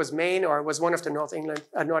 I think it was Maine, or it was one of the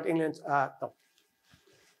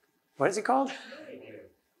what is it called?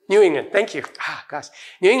 New England, thank you. Gosh.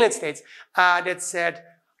 New England states that said,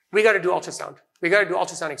 we got to do ultrasound. We got to do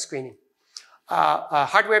ultrasonic screening.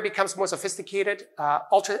 Hardware becomes more sophisticated.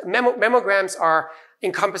 Mammograms are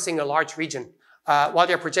encompassing a large region. While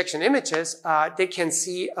they're projection images, they can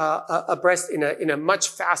see a breast in a much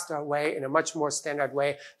faster way, in a much more standard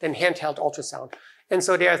way than handheld ultrasound. And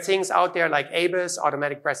so there are things out there like ABIS,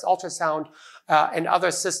 automatic breast ultrasound, and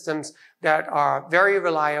other systems that are very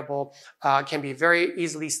reliable, can be very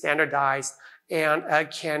easily standardized, and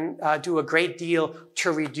can do a great deal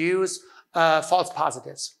to reduce false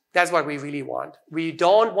positives. That's what we really want. We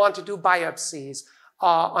don't want to do biopsies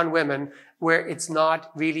on women where it's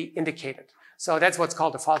not really indicated. So that's what's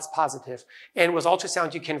called a false positive. And with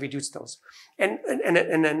ultrasound, you can reduce those. And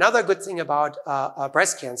another good thing about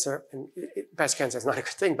breast cancer, and breast cancer is not a good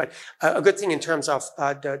thing, but a good thing in terms of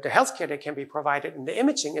the healthcare that can be provided in the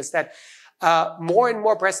imaging is that more and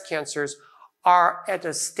more breast cancers are at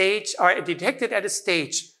a stage, are detected at a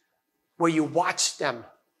stage where you watch them.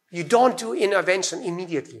 You don't do intervention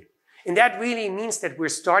immediately. And that really means that we're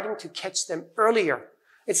starting to catch them earlier.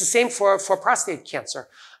 It's the same for prostate cancer.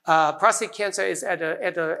 Prostate cancer is at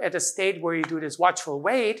a state where you do this watchful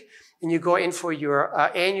wait, and you go in for your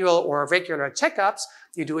annual or regular checkups.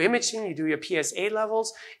 You do imaging, you do your PSA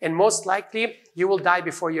levels, and most likely you will die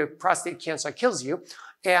before your prostate cancer kills you.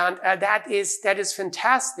 And that is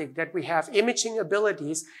fantastic that we have imaging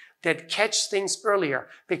abilities that catch things earlier,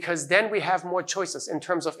 because then we have more choices in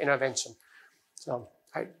terms of intervention. So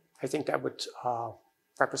I think that would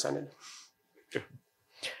represent it. Okay.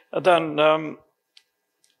 And then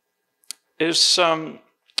is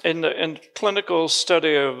in the clinical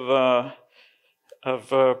study of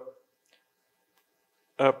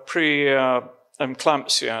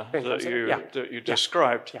pre-eclampsia that you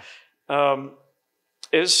described,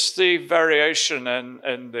 is the variation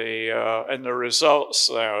in the results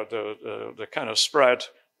there, the kind of spread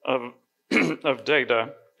of of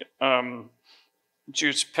data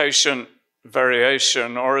due to patient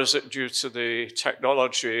variation, or is it due to the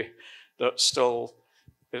technology that still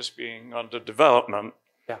is being under development?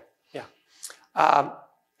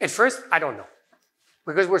 At first, I don't know,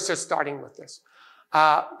 because we're just starting with this.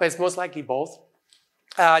 But it's most likely both.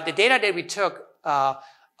 The data that we took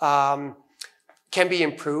can be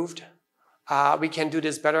improved. We can do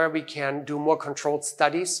this better. We can do more controlled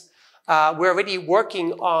studies. We're already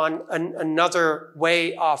working on another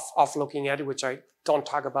way of looking at it, which I don't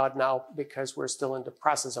talk about now because we're still in the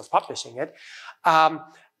process of publishing it.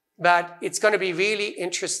 But it's going to be really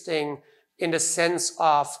interesting in the sense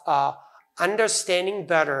of understanding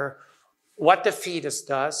better what the fetus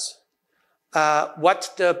does,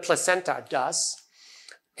 what the placenta does.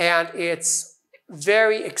 And it's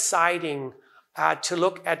very exciting to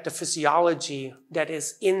look at the physiology that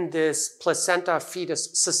is in this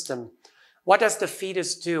placenta-fetus system. What does the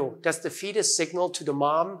fetus do? Does the fetus signal to the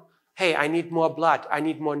mom, hey, I need more blood, I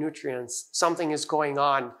need more nutrients, something is going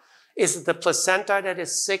on? Is it the placenta that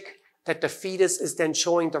is sick that the fetus is then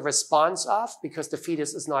showing the response of because the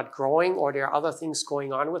fetus is not growing or there are other things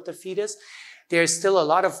going on with the fetus? There's still a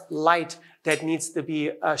lot of light that needs to be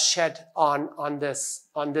shed on this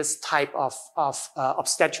type of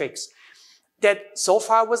obstetrics that so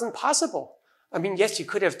far wasn't possible. I mean, yes, you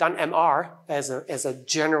could have done MR as a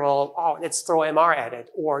general, oh, let's throw MR at it,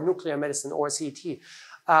 or nuclear medicine or CT.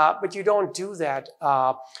 But you don't do that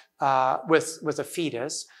with a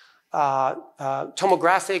fetus.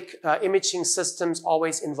 Tomographic imaging systems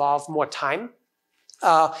always involve more time.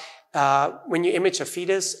 When you image a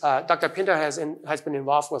fetus, Dr. Pinter has been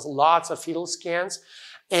involved with lots of fetal scans,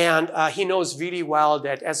 and he knows really well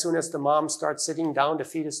that as soon as the mom starts sitting down, the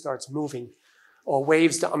fetus starts moving or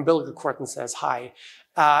waves the umbilical cord and says hi.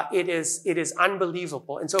 It is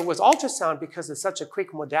unbelievable. And so with ultrasound, because it's such a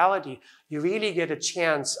quick modality, you really get a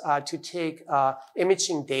chance to take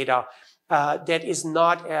imaging data that is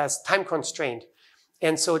not as time constrained.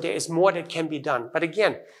 And so there is more that can be done. But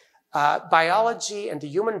again, biology and the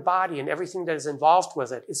human body and everything that is involved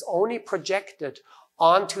with it is only projected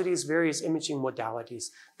onto these various imaging modalities.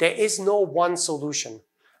 There is no one solution,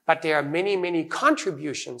 but there are many, many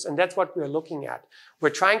contributions, and that's what we're looking at. We're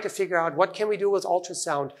trying to figure out what can we do with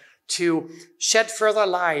ultrasound to shed further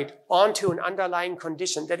light onto an underlying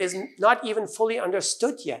condition that is not even fully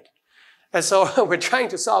understood yet. And so we're trying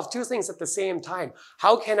to solve two things at the same time.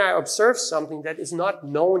 How can I observe something that is not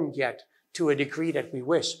known yet to a degree that we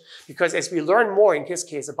wish? Because as we learn more, in this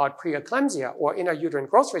case, about preeclampsia or intrauterine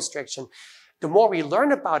growth restriction, the more we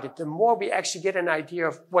learn about it, the more we actually get an idea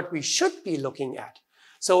of what we should be looking at.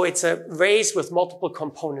 So it's a race with multiple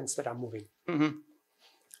components that are moving.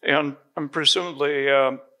 Mm-hmm. And presumably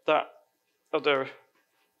that other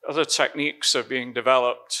techniques are being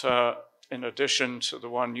developed in addition to the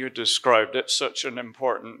one you described. It's such an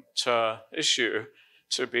important issue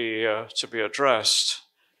to be addressed.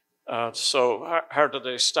 So how do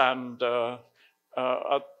they stand?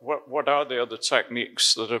 What are the other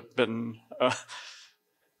techniques that have been?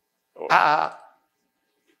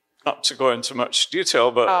 Not to go into much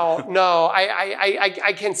detail, but oh no,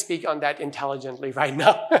 I can't speak on that intelligently right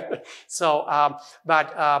now. So,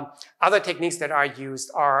 but other techniques that are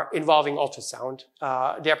used are involving ultrasound.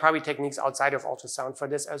 There are probably techniques outside of ultrasound for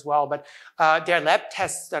this as well, but there are lab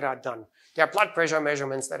tests that are done. There are blood pressure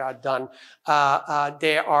measurements that are done.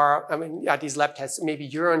 There are, these lab tests, maybe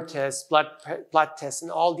urine tests, blood tests,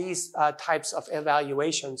 and all these types of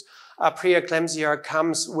evaluations. Preeclampsia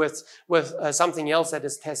comes with something else that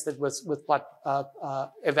is tested with blood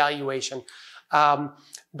evaluation.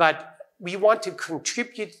 But we want to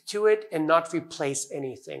contribute to it and not replace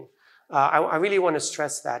anything. I really want to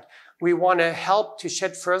stress that. We want to help to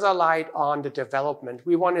shed further light on the development.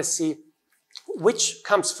 We want to see which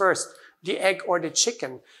comes first, the egg or the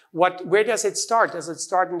chicken? Where does it start? Does it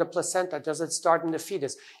start in the placenta? Does it start in the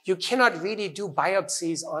fetus? You cannot really do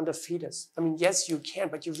biopsies on the fetus. I mean, yes, you can,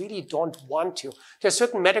 but you really don't want to. There are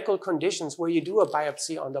certain medical conditions where you do a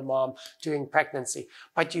biopsy on the mom during pregnancy,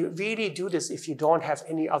 but you really do this if you don't have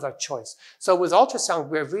any other choice. So with ultrasound,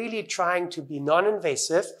 we're really trying to be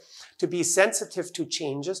non-invasive, to be sensitive to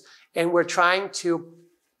changes, and we're trying to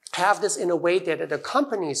have this in a way that it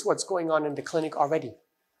accompanies what's going on in the clinic already.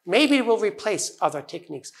 Maybe it will replace other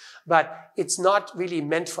techniques, but it's not really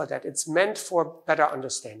meant for that. It's meant for better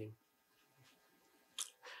understanding.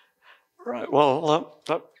 Right, well,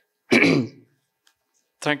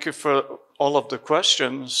 thank you for all of the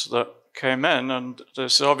questions that came in, and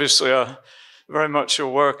there's obviously very much a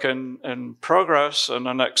work in progress and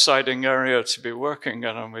an exciting area to be working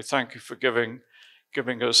in, and we thank you for giving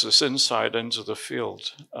us this insight into the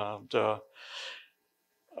field. And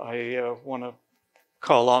I want to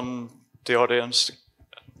call on the audience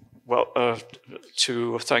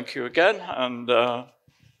to thank you again, and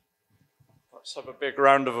let's have a big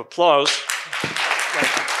round of applause.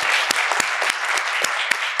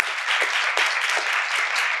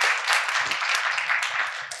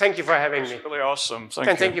 Thank you for having me. It's really awesome. Thank you.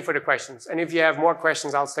 And thank you for the questions. And if you have more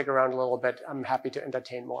questions, I'll stick around a little bit. I'm happy to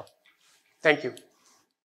entertain more. Thank you.